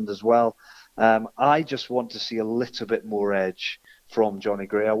Scotland as well. I just want to see a little bit more edge from Johnny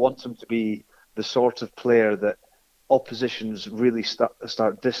Gray. I want him to be the sort of player that oppositions really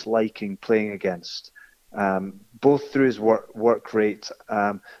start disliking playing against, both through his work rate,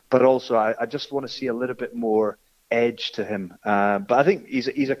 but also I just want to see a little bit more edge to him. But I think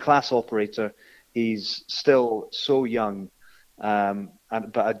he's a class operator. He's still so young,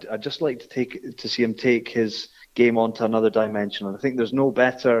 but I'd just like to see him take his game onto another dimension. And I think there's no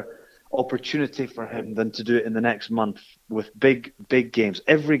better opportunity for him than to do it in the next month with big games.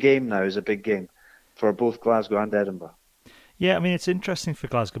 Every game now is a big game for both Glasgow and Edinburgh. Yeah, I mean, it's interesting for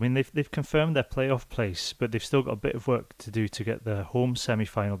Glasgow. I mean, they've confirmed their playoff place, but they've still got a bit of work to do to get the home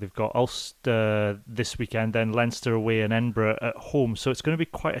semi-final. They've got Ulster this weekend, then Leinster away and Edinburgh at home. So it's going to be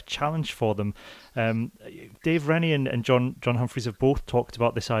quite a challenge for them. Dave Rennie and John Humphreys have both talked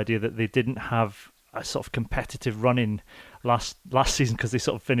about this idea that they didn't have a sort of competitive run-in last season because they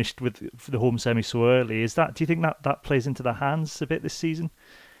sort of finished with the home semi so early. Do you think that plays into their hands a bit this season?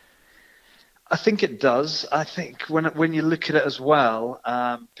 I think it does. I think when you look at it as well,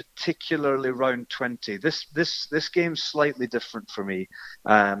 particularly round 20, this game's slightly different for me.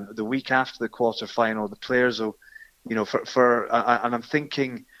 The week after the quarter-final, the players will, and I'm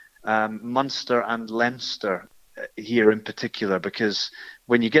thinking Munster and Leinster here in particular, because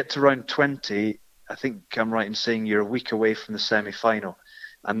when you get to round 20, I think I'm right in saying you're a week away from the semi-final,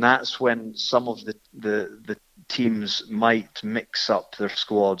 and that's when some of the teams might mix up their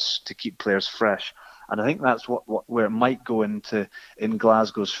squads to keep players fresh. And I think that's where it might go in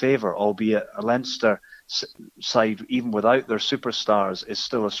Glasgow's favour, albeit a Leinster side, even without their superstars, is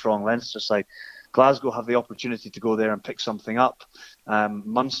still a strong Leinster side. Glasgow have the opportunity to go there and pick something up.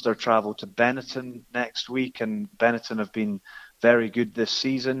 Munster travel to Benetton next week, and Benetton have been very good this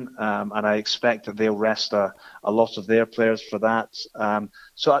season, and I expect that they'll rest a lot of their players for that.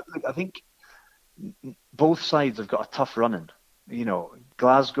 So I think both sides have got a tough run-in.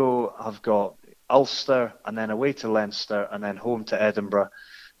 Glasgow have got Ulster and then away to Leinster and then home to Edinburgh.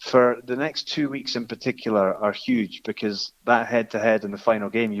 For the next 2 weeks in particular are huge, because that head-to-head in the final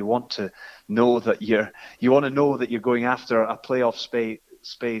game, you want to know that you're going after a playoff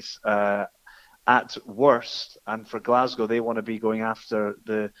space at worst, and for Glasgow they want to be going after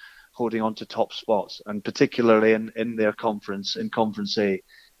the holding on to top spots, and particularly in their conference, in Conference A.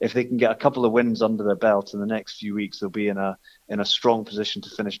 If they can get a couple of wins under their belt in the next few weeks, they'll be in a strong position to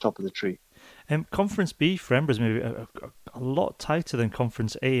finish top of the tree. Conference B for Edinburgh is maybe a lot tighter than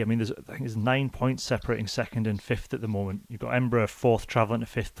Conference A. I mean, I think there's 9 points separating second and fifth at the moment. You've got Edinburgh fourth, travelling to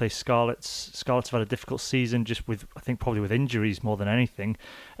fifth place. Scarlets have had a difficult season, just probably with injuries more than anything.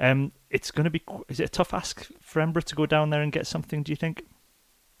 It's going to be. Is it a tough ask for Edinburgh to go down there and get something, do you think?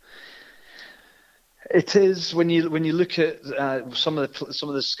 It is, when you look at some of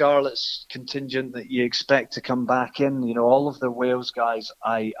the Scarlets contingent that you expect to come back in. All of the Wales guys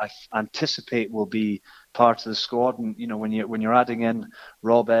I anticipate will be part of the squad, and when you're adding in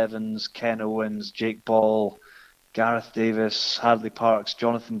Rob Evans, Ken Owens, Jake Ball, Gareth Davis, Hadley Parks,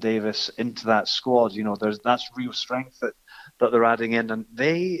 Jonathan Davis into that squad, that's real strength that they're adding in, and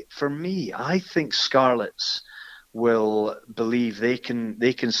I think Scarlets will believe they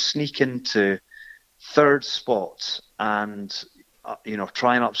can sneak into third spot and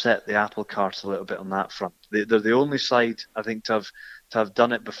try and upset the apple cart a little bit on that front. They're the only side, I think, to have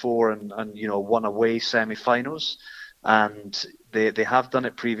done it before and won away semi-finals, and they have done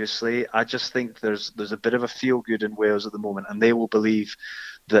it previously. I just think there's a bit of a feel good in Wales at the moment, and they will believe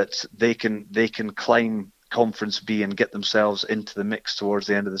that they can climb Conference B and get themselves into the mix towards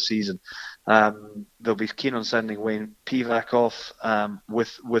the end of the season. They'll be keen on sending Wayne Pivac off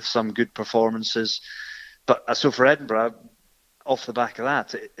with some good performances. But so for Edinburgh, off the back of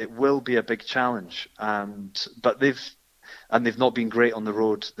that, it will be a big challenge. But they've not been great on the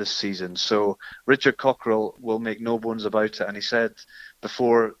road this season. So Richard Cockrell will make no bones about it, and he said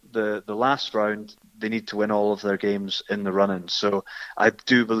before the last round they need to win all of their games in the run-in. So I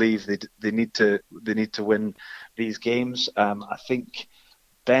do believe they need to win these games. I think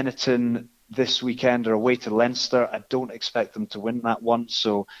Benetton this weekend are away to Leinster. I don't expect them to win that one.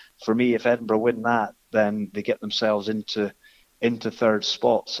 So for me, if Edinburgh win that, then they get themselves into third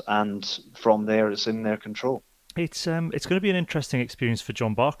spots, and from there it's in their control. It's going to be an interesting experience for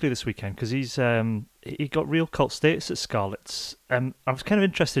John Barclay this weekend, because he got real cult status at Scarlets. I was kind of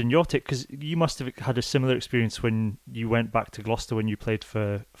interested in your take, because you must have had a similar experience when you went back to Gloucester when you played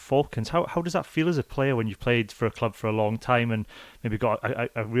for Falcons. How does that feel as a player when you've played for a club for a long time and maybe got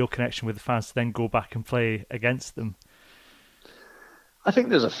a real connection with the fans to then go back and play against them? I think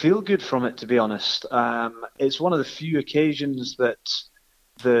there's a feel good from it, to be honest. It's one of the few occasions that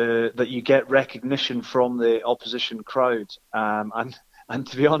you get recognition from the opposition crowd, and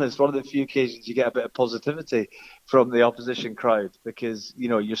to be honest, one of the few occasions you get a bit of positivity from the opposition crowd, because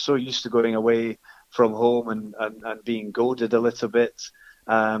you're so used to going away from home and being goaded a little bit,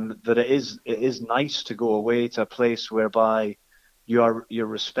 that it is nice to go away to a place whereby you're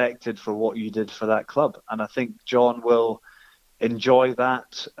respected for what you did for that club. And I think John will enjoy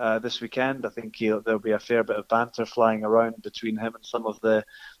that this weekend. I think there'll be a fair bit of banter flying around between him and some of the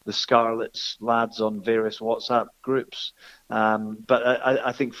Scarlets lads on various WhatsApp groups. But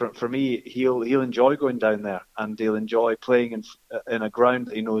I think for me, he'll enjoy going down there, and he'll enjoy playing in a ground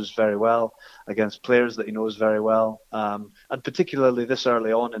that he knows very well, against players that he knows very well, and particularly this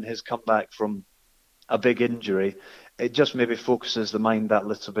early on in his comeback from a big injury, it just maybe focuses the mind that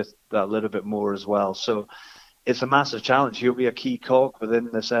little bit more as well. So it's a massive challenge. He'll be a key cog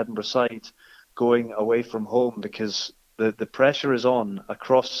within this Edinburgh side going away from home, because the pressure is on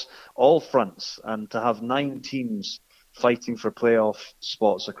across all fronts, and to have 9 teams fighting for playoff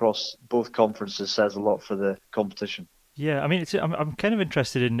spots across both conferences says a lot for the competition. Yeah, I mean, I'm kind of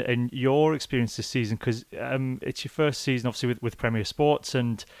interested in your experience this season, because it's your first season, obviously, with Premier Sports,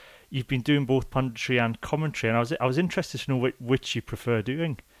 and you've been doing both punditry and commentary, and I was interested to know which you prefer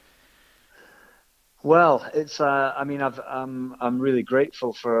doing. Well, it's. I'm really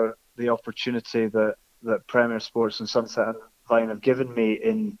grateful for the opportunity that Premier Sports and Sunset Line have given me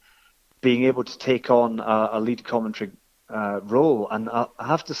in being able to take on a lead commentary role. And I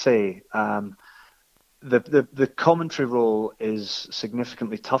have to say, the commentary role is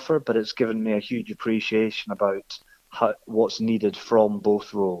significantly tougher, but it's given me a huge appreciation about what's needed from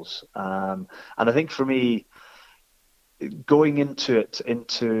both roles. And I think for me, going into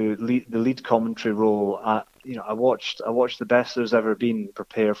the lead commentary role, I watched the best there's ever been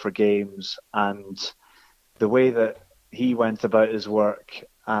prepare for games, and the way that he went about his work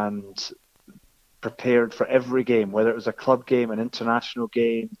and prepared for every game, whether it was a club game, an international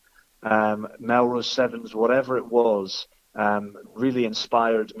game, Melrose Sevens, whatever it was, really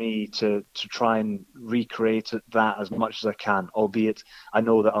inspired me to try and recreate that as much as I can, albeit I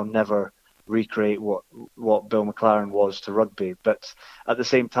know that I'll never recreate what Bill McLaren was to rugby. But at the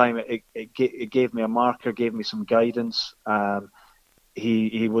same time, it gave me a marker, gave me some guidance.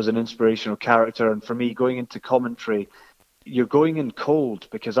 He was an inspirational character, and for me, going into commentary, you're going in cold,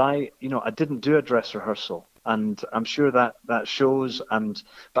 because I didn't do a dress rehearsal, and I'm sure that shows.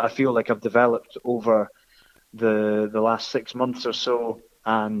 But I feel like I've developed over the last 6 months or so,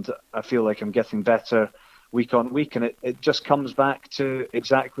 and I feel like I'm getting better week on week, and it just comes back to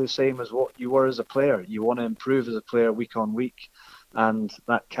exactly the same as what you were as a player. You want to improve as a player week on week, and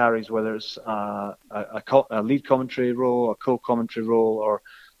that carries whether it's a lead commentary role, a co-commentary role, or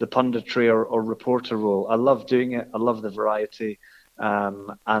the punditry or reporter role. I love doing it. I love the variety,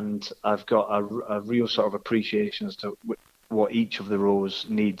 and I've got a real sort of appreciation as to what each of the roles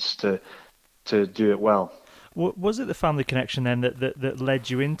needs to do it well. Was it the family connection then that led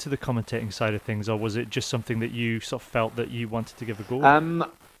you into the commentating side of things, or was it just something that you sort of felt that you wanted to give a go?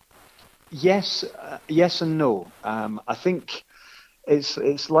 Yes and no. I think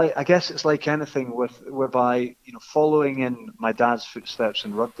it's like, I guess it's like anything whereby, following in my dad's footsteps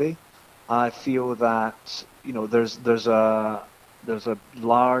in rugby, I feel that there's a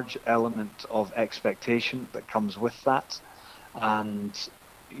large element of expectation that comes with that, and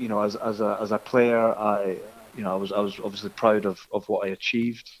as a player, I was obviously proud of what I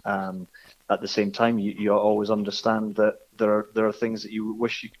achieved. At the same time, you always understand that there are things that you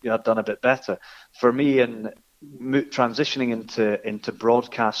wish you had done a bit better. For me, in transitioning into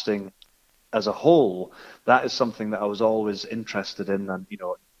broadcasting as a whole, that is something that I was always interested in, and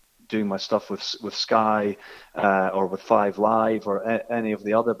doing my stuff with Sky or with Five Live or any of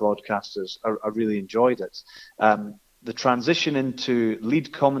the other broadcasters, I really enjoyed it. The transition into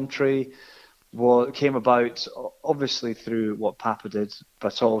lead commentary came about obviously through what Papa did,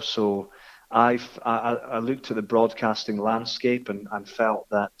 but also I looked at the broadcasting landscape and felt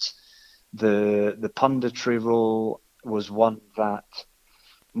that the punditry role was one that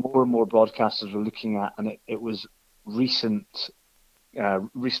more and more broadcasters were looking at, and it was recently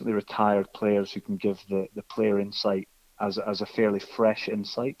retired players who can give the player insight as a fairly fresh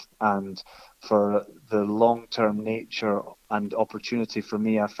insight. And for the long-term nature and opportunity for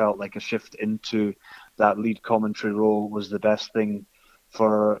me, I felt like a shift into that lead commentary role was the best thing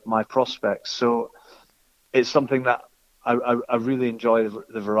for my prospects. So it's something that I really enjoy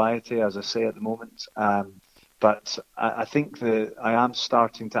the variety, as I say at the moment. But I think that I am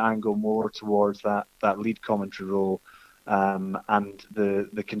starting to angle more towards that lead commentary role, and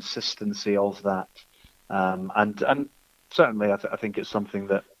the consistency of that. And certainly, I think it's something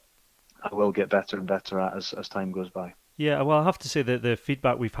that I will get better and better at as time goes by. Yeah, well, I have to say that the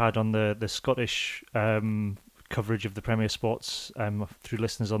feedback we've had on the Scottish coverage of the Premier Sports through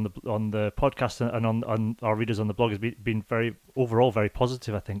listeners on the podcast and on our readers on the blog has been overall very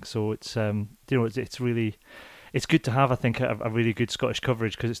positive, I think. So it's it's good to have, I think, a really good Scottish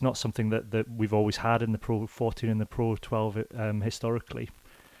coverage, because it's not something that we've always had in the Pro 14 and the Pro 12 historically.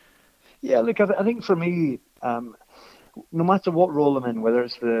 Yeah, look, I think for me, no matter what role I'm in, whether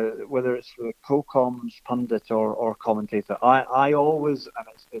it's the co-coms, pundit, or commentator, I always, and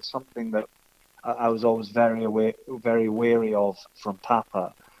it's something that I was always very wary of from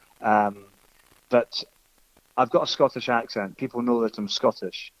Papa. But I've got a Scottish accent. People know that I'm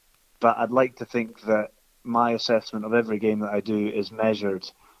Scottish, but I'd like to think that my assessment of every game that I do is measured,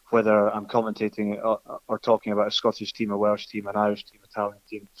 whether I'm commentating or talking about a Scottish team, a Welsh team, an Irish team, Italian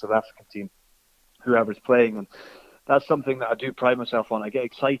team, South African team, whoever's playing. And that's something that I do pride myself on. I get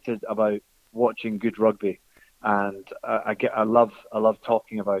excited about watching good rugby, and I love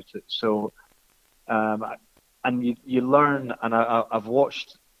talking about it. So, and you learn, and I've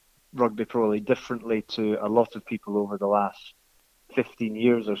watched rugby probably differently to a lot of people over the last 15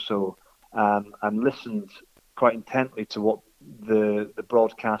 years or so, and listened quite intently to what the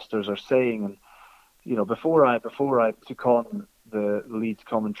broadcasters are saying. And before I took on the lead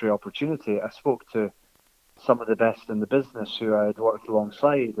commentary opportunity, I spoke to some of the best in the business who I had worked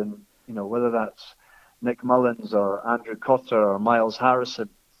alongside, and whether that's Nick Mullins or Andrew Cotter or Miles Harrison,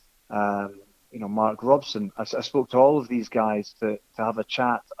 Mark Robson. I spoke to all of these guys to have a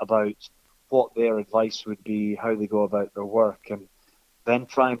chat about what their advice would be, how they go about their work, and then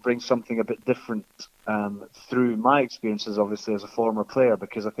try and bring something a bit different through my experiences, obviously, as a former player,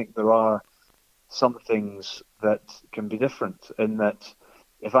 because I think there are some things that can be different in that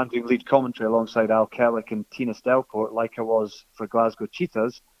if I'm doing lead commentary alongside Al Kellick and Tina Stelport, like I was for Glasgow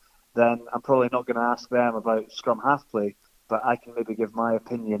Cheetahs, then I'm probably not going to ask them about scrum half play, but I can maybe give my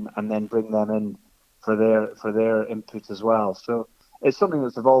opinion and then bring them in for their input as well. So it's something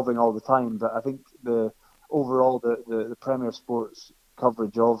that's evolving all the time, but I think the Premier Sports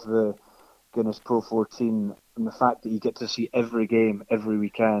coverage of the Guinness Pro 14 and the fact that you get to see every game every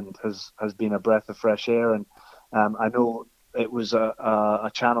weekend has been a breath of fresh air. And I know it was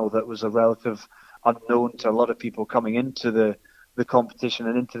a channel that was a relative unknown to a lot of people coming into the competition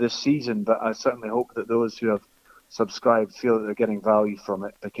and into this season, but I certainly hope that those who have subscribed feel that they're getting value from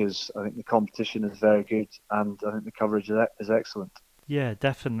it, because I think the competition is very good and I think the coverage is excellent. Yeah,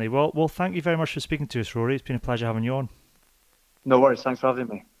 definitely. Well, thank you very much for speaking to us, Rory. It's been a pleasure having you on. No worries. Thanks for having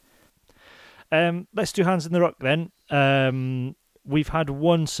me. Let's do Hands in the Ruck then. We've had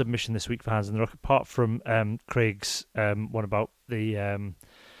one submission this week for Hands in the Ruck, apart from Craig's one about the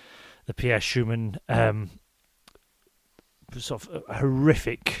Pierre Schumann sort of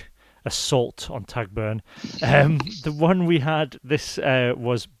horrific assault on Tagburn. The one we had, this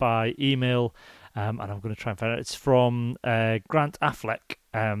was by email, and I'm going to try and find out. It's from Grant Affleck,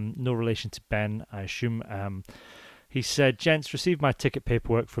 no relation to Ben, I assume. He said, "Gents, received my ticket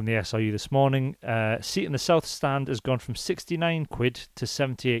paperwork from the SRU this morning. Seat in the South Stand has gone from 69 quid to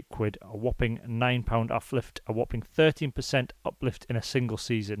 78 quid, a whopping £9 uplift, a whopping 13% uplift in a single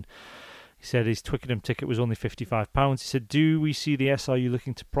season." He said his Twickenham ticket was only £55. He said, "Do we see the SRU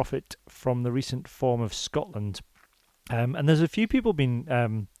looking to profit from the recent form of Scotland?" And there's a few people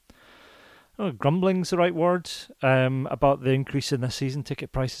been, grumbling's the right word, about the increase in the season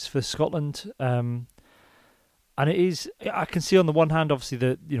ticket prices for Scotland. And it is, I can see on the one hand, obviously,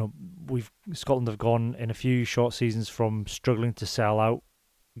 that Scotland have gone in a few short seasons from struggling to sell out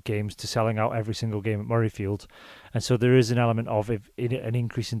games to selling out every single game at Murrayfield, and so there is an element of if an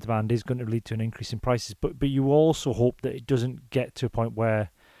increase in demand is going to lead to an increase in prices. But you also hope that it doesn't get to a point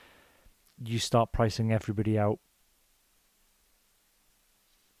where you start pricing everybody out.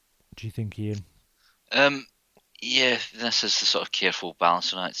 Do you think, Ian? Yeah, this is the sort of careful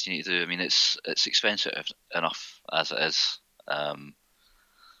balancing act you need to do. I mean, it's expensive enough as it is. I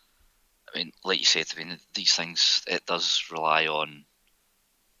mean, like you said, these things, it does rely on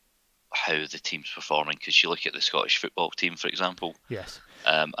how the team's performing, because you look at the Scottish football team, for example. Yes.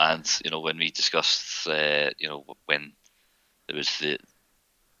 And when we discussed, when there was the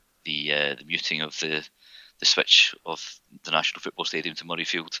muting of the switch of the National Football Stadium to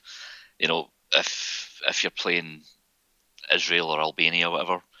Murrayfield, if you're playing Israel or Albania or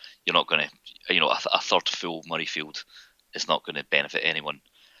whatever, you're not going to, a third full Murrayfield is not going to benefit anyone.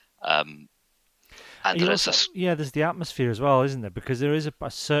 And there is this. Yeah, there's the atmosphere as well, isn't there? Because there is a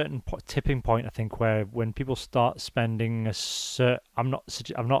certain tipping point, I think, where when people start spending I'm not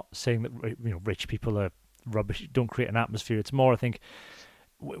saying that rich people are rubbish, don't create an atmosphere. It's more, I think,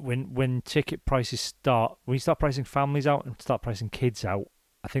 when ticket prices when you start pricing families out and start pricing kids out,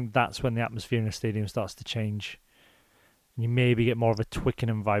 I think that's when the atmosphere in a stadium starts to change. And you maybe get more of a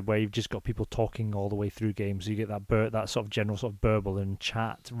Twickenham vibe where you've just got people talking all the way through games. You get that sort of general sort of burble and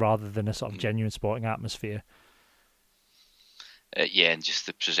chat rather than a sort of genuine sporting atmosphere. And just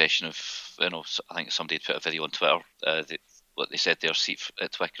the possession of, I think somebody had put a video on Twitter, what they said their seat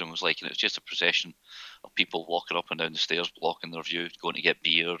at Twickenham was like, and it was just a procession of people walking up and down the stairs, blocking their view, going to get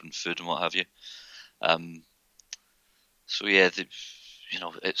beer and food and what have you.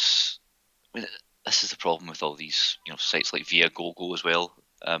 This is the problem with all these, sites like Viagogo as well.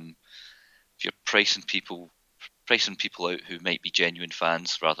 If you're pricing people out who might be genuine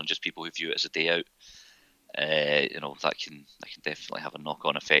fans rather than just people who view it as a day out, that can definitely have a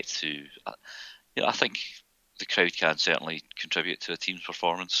knock-on effect to. I think the crowd can certainly contribute to a team's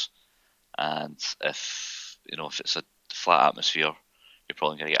performance, and if it's a flat atmosphere, you're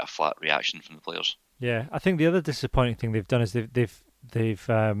probably going to get a flat reaction from the players. Yeah, I think the other disappointing thing they've done is they've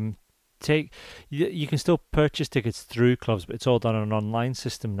you can still purchase tickets through clubs, but it's all done on an online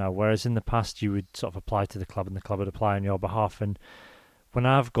system now, whereas in the past you would sort of apply to the club and the club would apply on your behalf. And when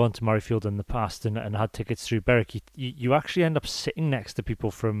I've gone to Murrayfield in the past and had tickets through Berwick, you actually end up sitting next to people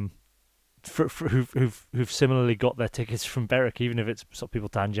who've similarly got their tickets from Berwick, even if it's sort of people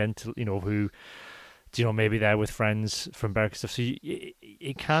tangential, who maybe they're with friends from Berwick and stuff. So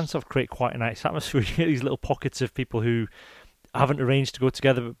it can sort of create quite a nice atmosphere. You get these little pockets of people who haven't arranged to go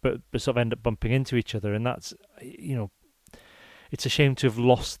together, but sort of end up bumping into each other, and that's it's a shame to have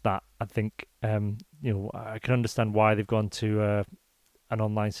lost that. I think I can understand why they've gone to an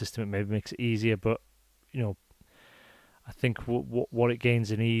online system. It maybe makes it easier, but I think what it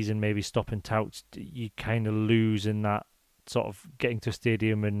gains in ease and maybe stopping touts, you kind of lose in that sort of getting to a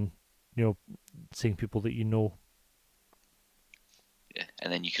stadium and seeing people that you know. Yeah,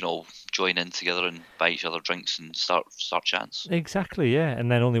 and then you can all join in together and buy each other drinks and start chants. Exactly, yeah. And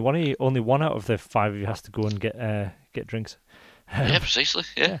then only one out of the five of you has to go and get drinks. Yeah, precisely.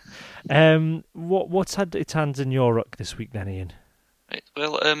 Yeah. What's had its hands in your ruck this week then, Ian? Right.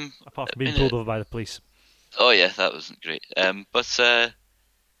 Well, apart from being pulled over by the police. Oh yeah, that wasn't great. But no,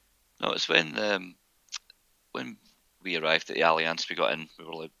 it's when we arrived at the Allianz, we got in.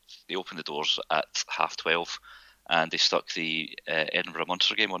 They opened the doors at 12:30, and they stuck the Edinburgh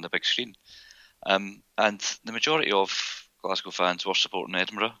Munster game on the big screen. And the majority of Glasgow fans were supporting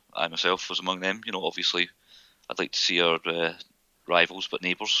Edinburgh. I myself was among them. Obviously, I'd like to see our rivals but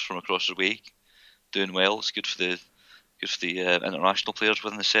neighbours from across the way doing well. It's good for the international players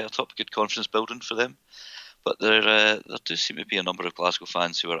within the setup. Good confidence building for them. But there do seem to be a number of Glasgow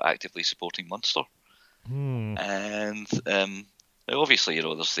fans who are actively supporting Munster. And obviously,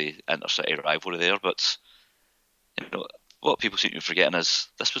 there's the intercity rivalry there, but what people seem to be forgetting is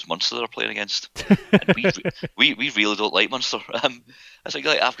this was Munster they're playing against. And we really don't like Munster. It's like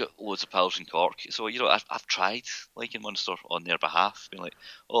I've got loads of pals in Cork, so I've tried liking Munster on their behalf, being like,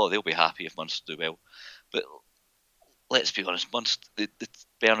 oh, they'll be happy if Munster do well. But let's be honest, the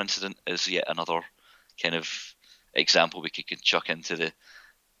Bern incident is yet another kind of example we could chuck into the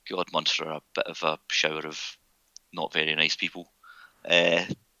God, Munster are a bit of a shower of not very nice people.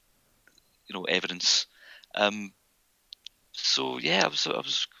 Evidence. So yeah, I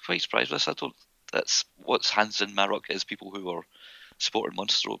was quite surprised with this. That's what's hands in my ruck is people who are supporting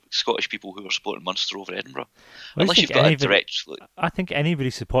Munster, Scottish people who are supporting Munster over Edinburgh. Unless you've got a direct. I think anybody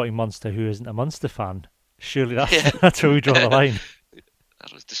supporting Munster who isn't a Munster fan, surely that's where we draw the line.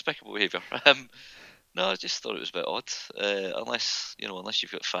 That was despicable behaviour. No, I just thought it was a bit odd. Unless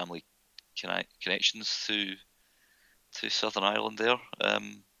you've got family connections to Southern Ireland there,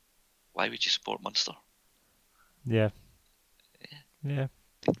 why would you support Munster? Yeah.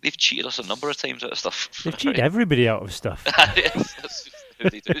 They've cheated us a number of times out of stuff. They've cheated everybody out of stuff. Yes, that's how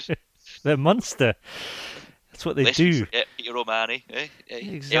they do. They're Munster. That's what they do. Peter O'Mahony.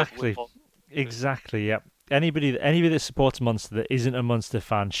 Exactly. Yeah. Anybody that supports Munster that isn't a Munster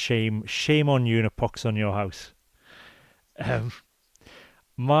fan, shame on you and a pox on your house.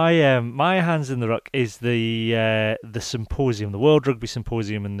 My hands in the ruck is the symposium, the World Rugby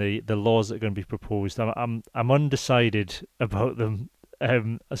Symposium, and the laws that are going to be proposed. I'm undecided about them,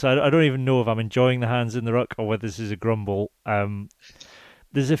 so I don't even know if I'm enjoying the hands in the ruck or whether this is a grumble.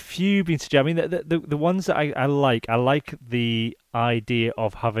 There's a few being suggested. I mean, the ones that I like the idea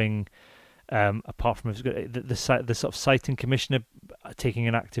of having. Apart from the sort of citing commissioner taking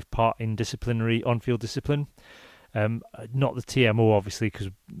an active part in disciplinary on-field discipline, not the TMO obviously because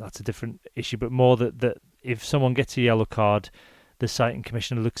that's a different issue, but more that if someone gets a yellow card, the citing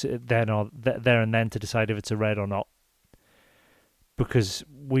commissioner looks at it there and then to decide if it's a red or not. Because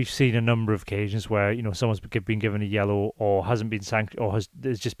we've seen a number of occasions where someone's been given a yellow or hasn't been sanctioned or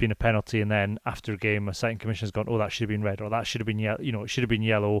there's just been a penalty, and then after a game a citing commissioner's gone, oh, that should have been red or that should have been yellow. It should have been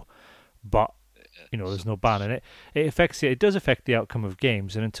yellow. But there's no ban in it. It does affect the outcome of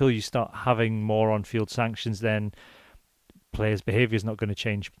games, and until you start having more on-field sanctions, then players' behaviour is not going to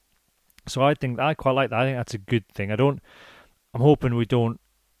change. So I quite like that. I think that's a good thing. I'm hoping we don't.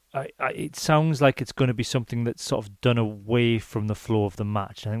 It sounds like it's going to be something that's sort of done away from the flow of the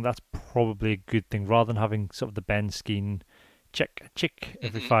match. I think that's probably a good thing, rather than having sort of the Ben Skeen check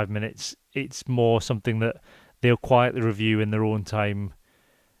every 5 minutes. It's more something that they'll quietly review in their own time.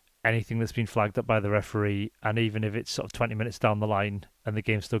 Anything that's been flagged up by the referee, and even if it's sort of 20 minutes down the line and the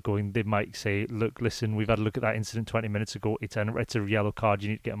game's still going, they might say, look, listen, we've had a look at that incident 20 minutes ago, it's a yellow card, you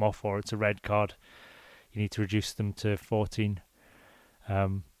need to get them off, or it's a red card, you need to reduce them to 14.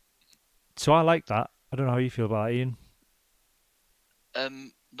 So I like that. I don't know how you feel about that, Ian.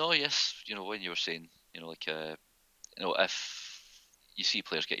 No, yes, when you were saying, if you see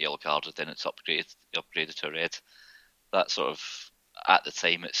players get yellow cards, then it's upgraded to a red, that sort of, at the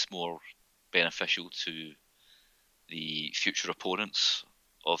time, it's more beneficial to the future opponents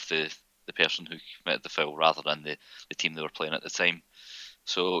of the person who committed the foul rather than the team they were playing at the time.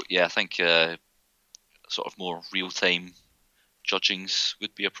 So, yeah, I think sort of more real-time judgings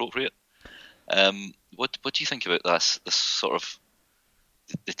would be appropriate. What do you think about this sort of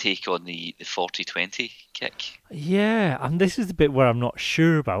the take on the 40-20 kick? Yeah, and this is the bit where I'm not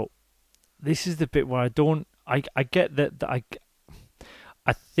sure about. This is the bit where I get that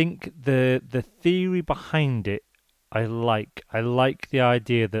think the theory behind it, I like the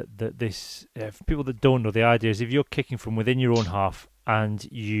idea that this, for people that don't know, the idea is if you're kicking from within your own half and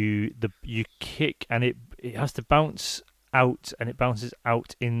you kick and it has to bounce out and it bounces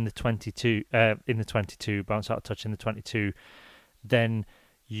out in the 22 bounce out touch in the 22, then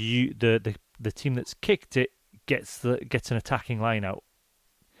the team that's kicked it gets an attacking line out.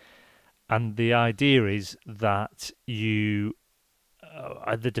 And the idea is that the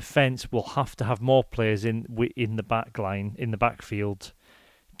defence will have to have more players in the back line, in the backfield,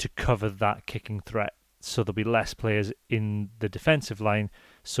 to cover that kicking threat. So there'll be less players in the defensive line,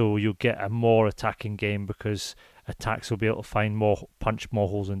 so you'll get a more attacking game because attacks will be able to punch more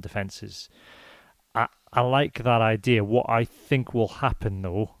holes in defences. I like that idea. What I think will happen,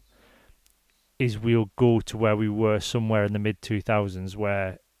 though, is we'll go to where we were somewhere in the mid-2000s,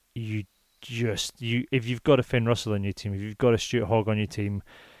 where if you've got a Finn Russell on your team, if you've got a Stuart Hogg on your team,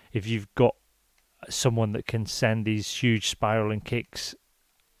 if you've got someone that can send these huge spiralling kicks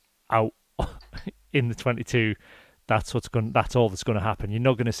out in the 22, that's all that's going to happen. You're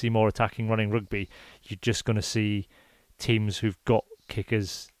not going to see more attacking running rugby. You're just going to see teams who've got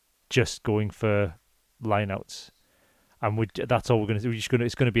kickers just going for lineouts, and that's all we're going to do. It's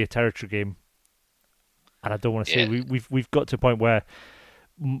going to be a territory game, and I don't want to say we've got to a point where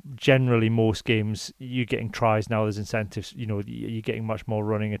generally most games you're getting tries now. There's incentives. You're getting much more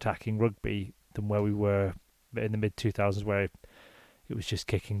running, attacking rugby than where we were in the mid-2000s, where it was just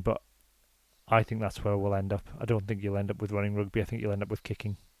kicking. But I think that's where we'll end up. I don't think you'll end up with running rugby. I think you'll end up with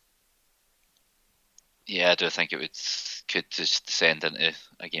kicking. Yeah, I do think could just descend into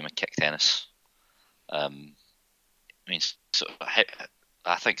a game of kick tennis. I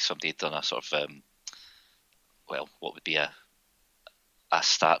think somebody had done a sort of what would be a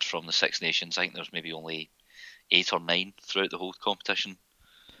stat from the Six Nations. I think there's maybe only 8 or 9 throughout the whole competition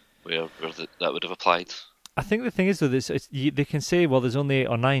where that would have applied. I think the thing is, though, they can say, well, there's only 8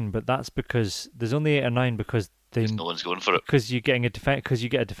 or 9, but that's because there's only 8 or 9 because no one's going for it. Because you're getting a defense. Because you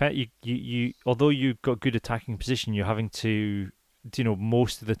get a defense. You although you've got good attacking position, you're having to,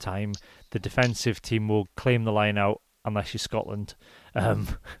 most of the time, the defensive team will claim the line out unless you're Scotland.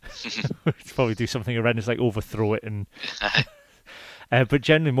 Probably do something horrendous like overthrow it and. But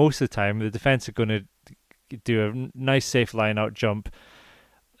generally, most of the time, the defence are going to do a nice, safe line-out jump,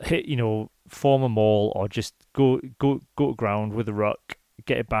 hit, form a maul, or just go to ground with a ruck,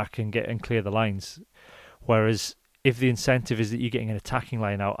 get it back and clear the lines. Whereas if the incentive is that you're getting an attacking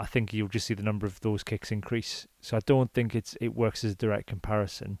line-out, I think you'll just see the number of those kicks increase. So I don't think it works as a direct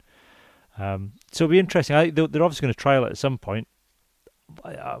comparison. So it'll be interesting. They're obviously going to trial it at some point.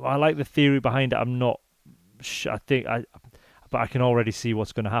 I like the theory behind it. I'm not. But I can already see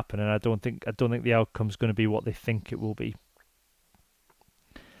what's going to happen, and I don't think the outcome's going to be what they think it will be.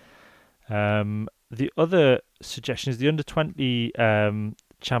 The other suggestion is the under-20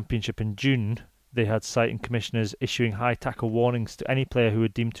 championship in June. They had citing commissioners issuing high tackle warnings to any player who were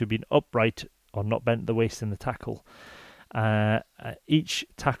deemed to have been upright or not bent at the waist in the tackle. Each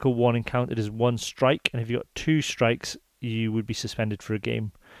tackle warning counted as 1 strike, and if you got 2 strikes, you would be suspended for a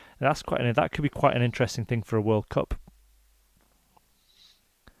game. And that could be quite an interesting thing for a World Cup.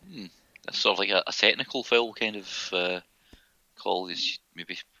 That's sort of like a technical foul kind of call is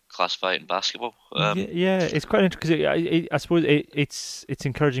maybe classify it in basketball. It's quite interesting because I suppose it's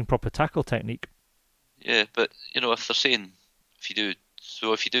encouraging proper tackle technique. Yeah, but if they're saying if you do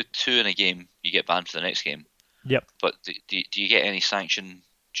 2 in a game, you get banned for the next game. Yep. But do you get any sanction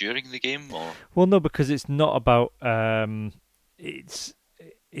during the game or? Well, no, because it's not about it's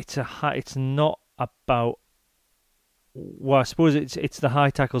not about. Well, I suppose it's the high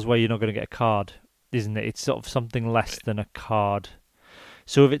tackles where you're not going to get a card, isn't it? It's sort of something less than a card.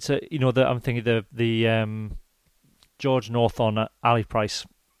 So if it's I'm thinking the George North on Ali Price,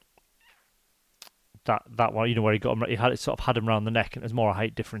 that one, where he got him, had him around the neck, and it was more a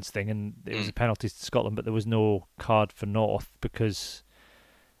height difference thing, and it was a penalty to Scotland, but there was no card for North because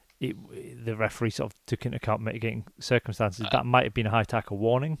the referee sort of took into account mitigating circumstances. That might have been a high tackle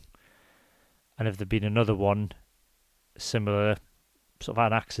warning, and if there'd been another one similar, sort of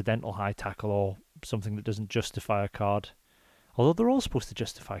an accidental high tackle or something that doesn't justify a card, although they're all supposed to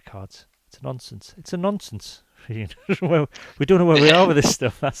justify cards. It's a nonsense. We don't know where we are with this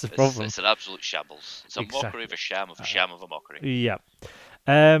stuff. That's the problem. It's an absolute shambles. It's a mockery of a sham of a sham of a mockery. Yeah.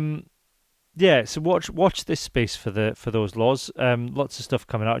 So watch this space for those laws. Lots of stuff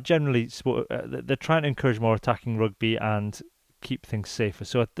coming out. Generally, they're trying to encourage more attacking rugby and keep things safer.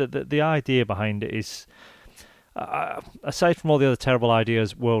 So the idea behind it is, aside from all the other terrible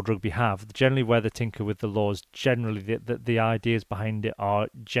ideas World Rugby have, generally where they tinker with the laws, generally the ideas behind it are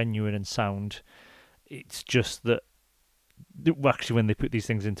genuine and sound. It's just that actually when they put these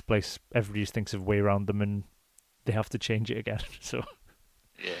things into place, everybody just thinks of a way around them and they have to change it again. So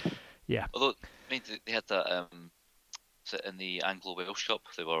yeah. Although I mean, they had that in the Anglo Welsh Cup,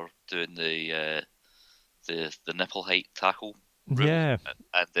 they were doing the nipple height tackle rule, Yeah.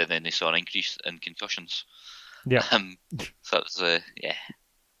 and then they saw an increase in concussions. Yeah. So that was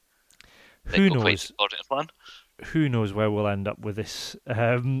Who knows? According to plan. Who knows where we'll end up with this?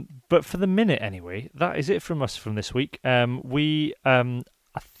 But for the minute, anyway, that is it from us from this week. We,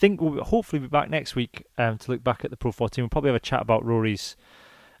 I think, we'll hopefully be back next week to look back at the Pro 14. We'll probably have a chat about Rory's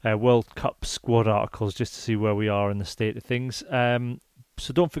World Cup squad articles just to see where we are in the state of things.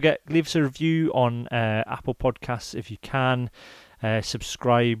 So don't forget, leave us a review on Apple Podcasts if you can.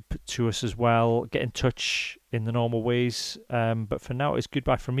 Subscribe to us as well. Get in touch in the normal ways. But for now, it's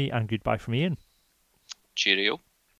goodbye from me and goodbye from Ian. Cheerio.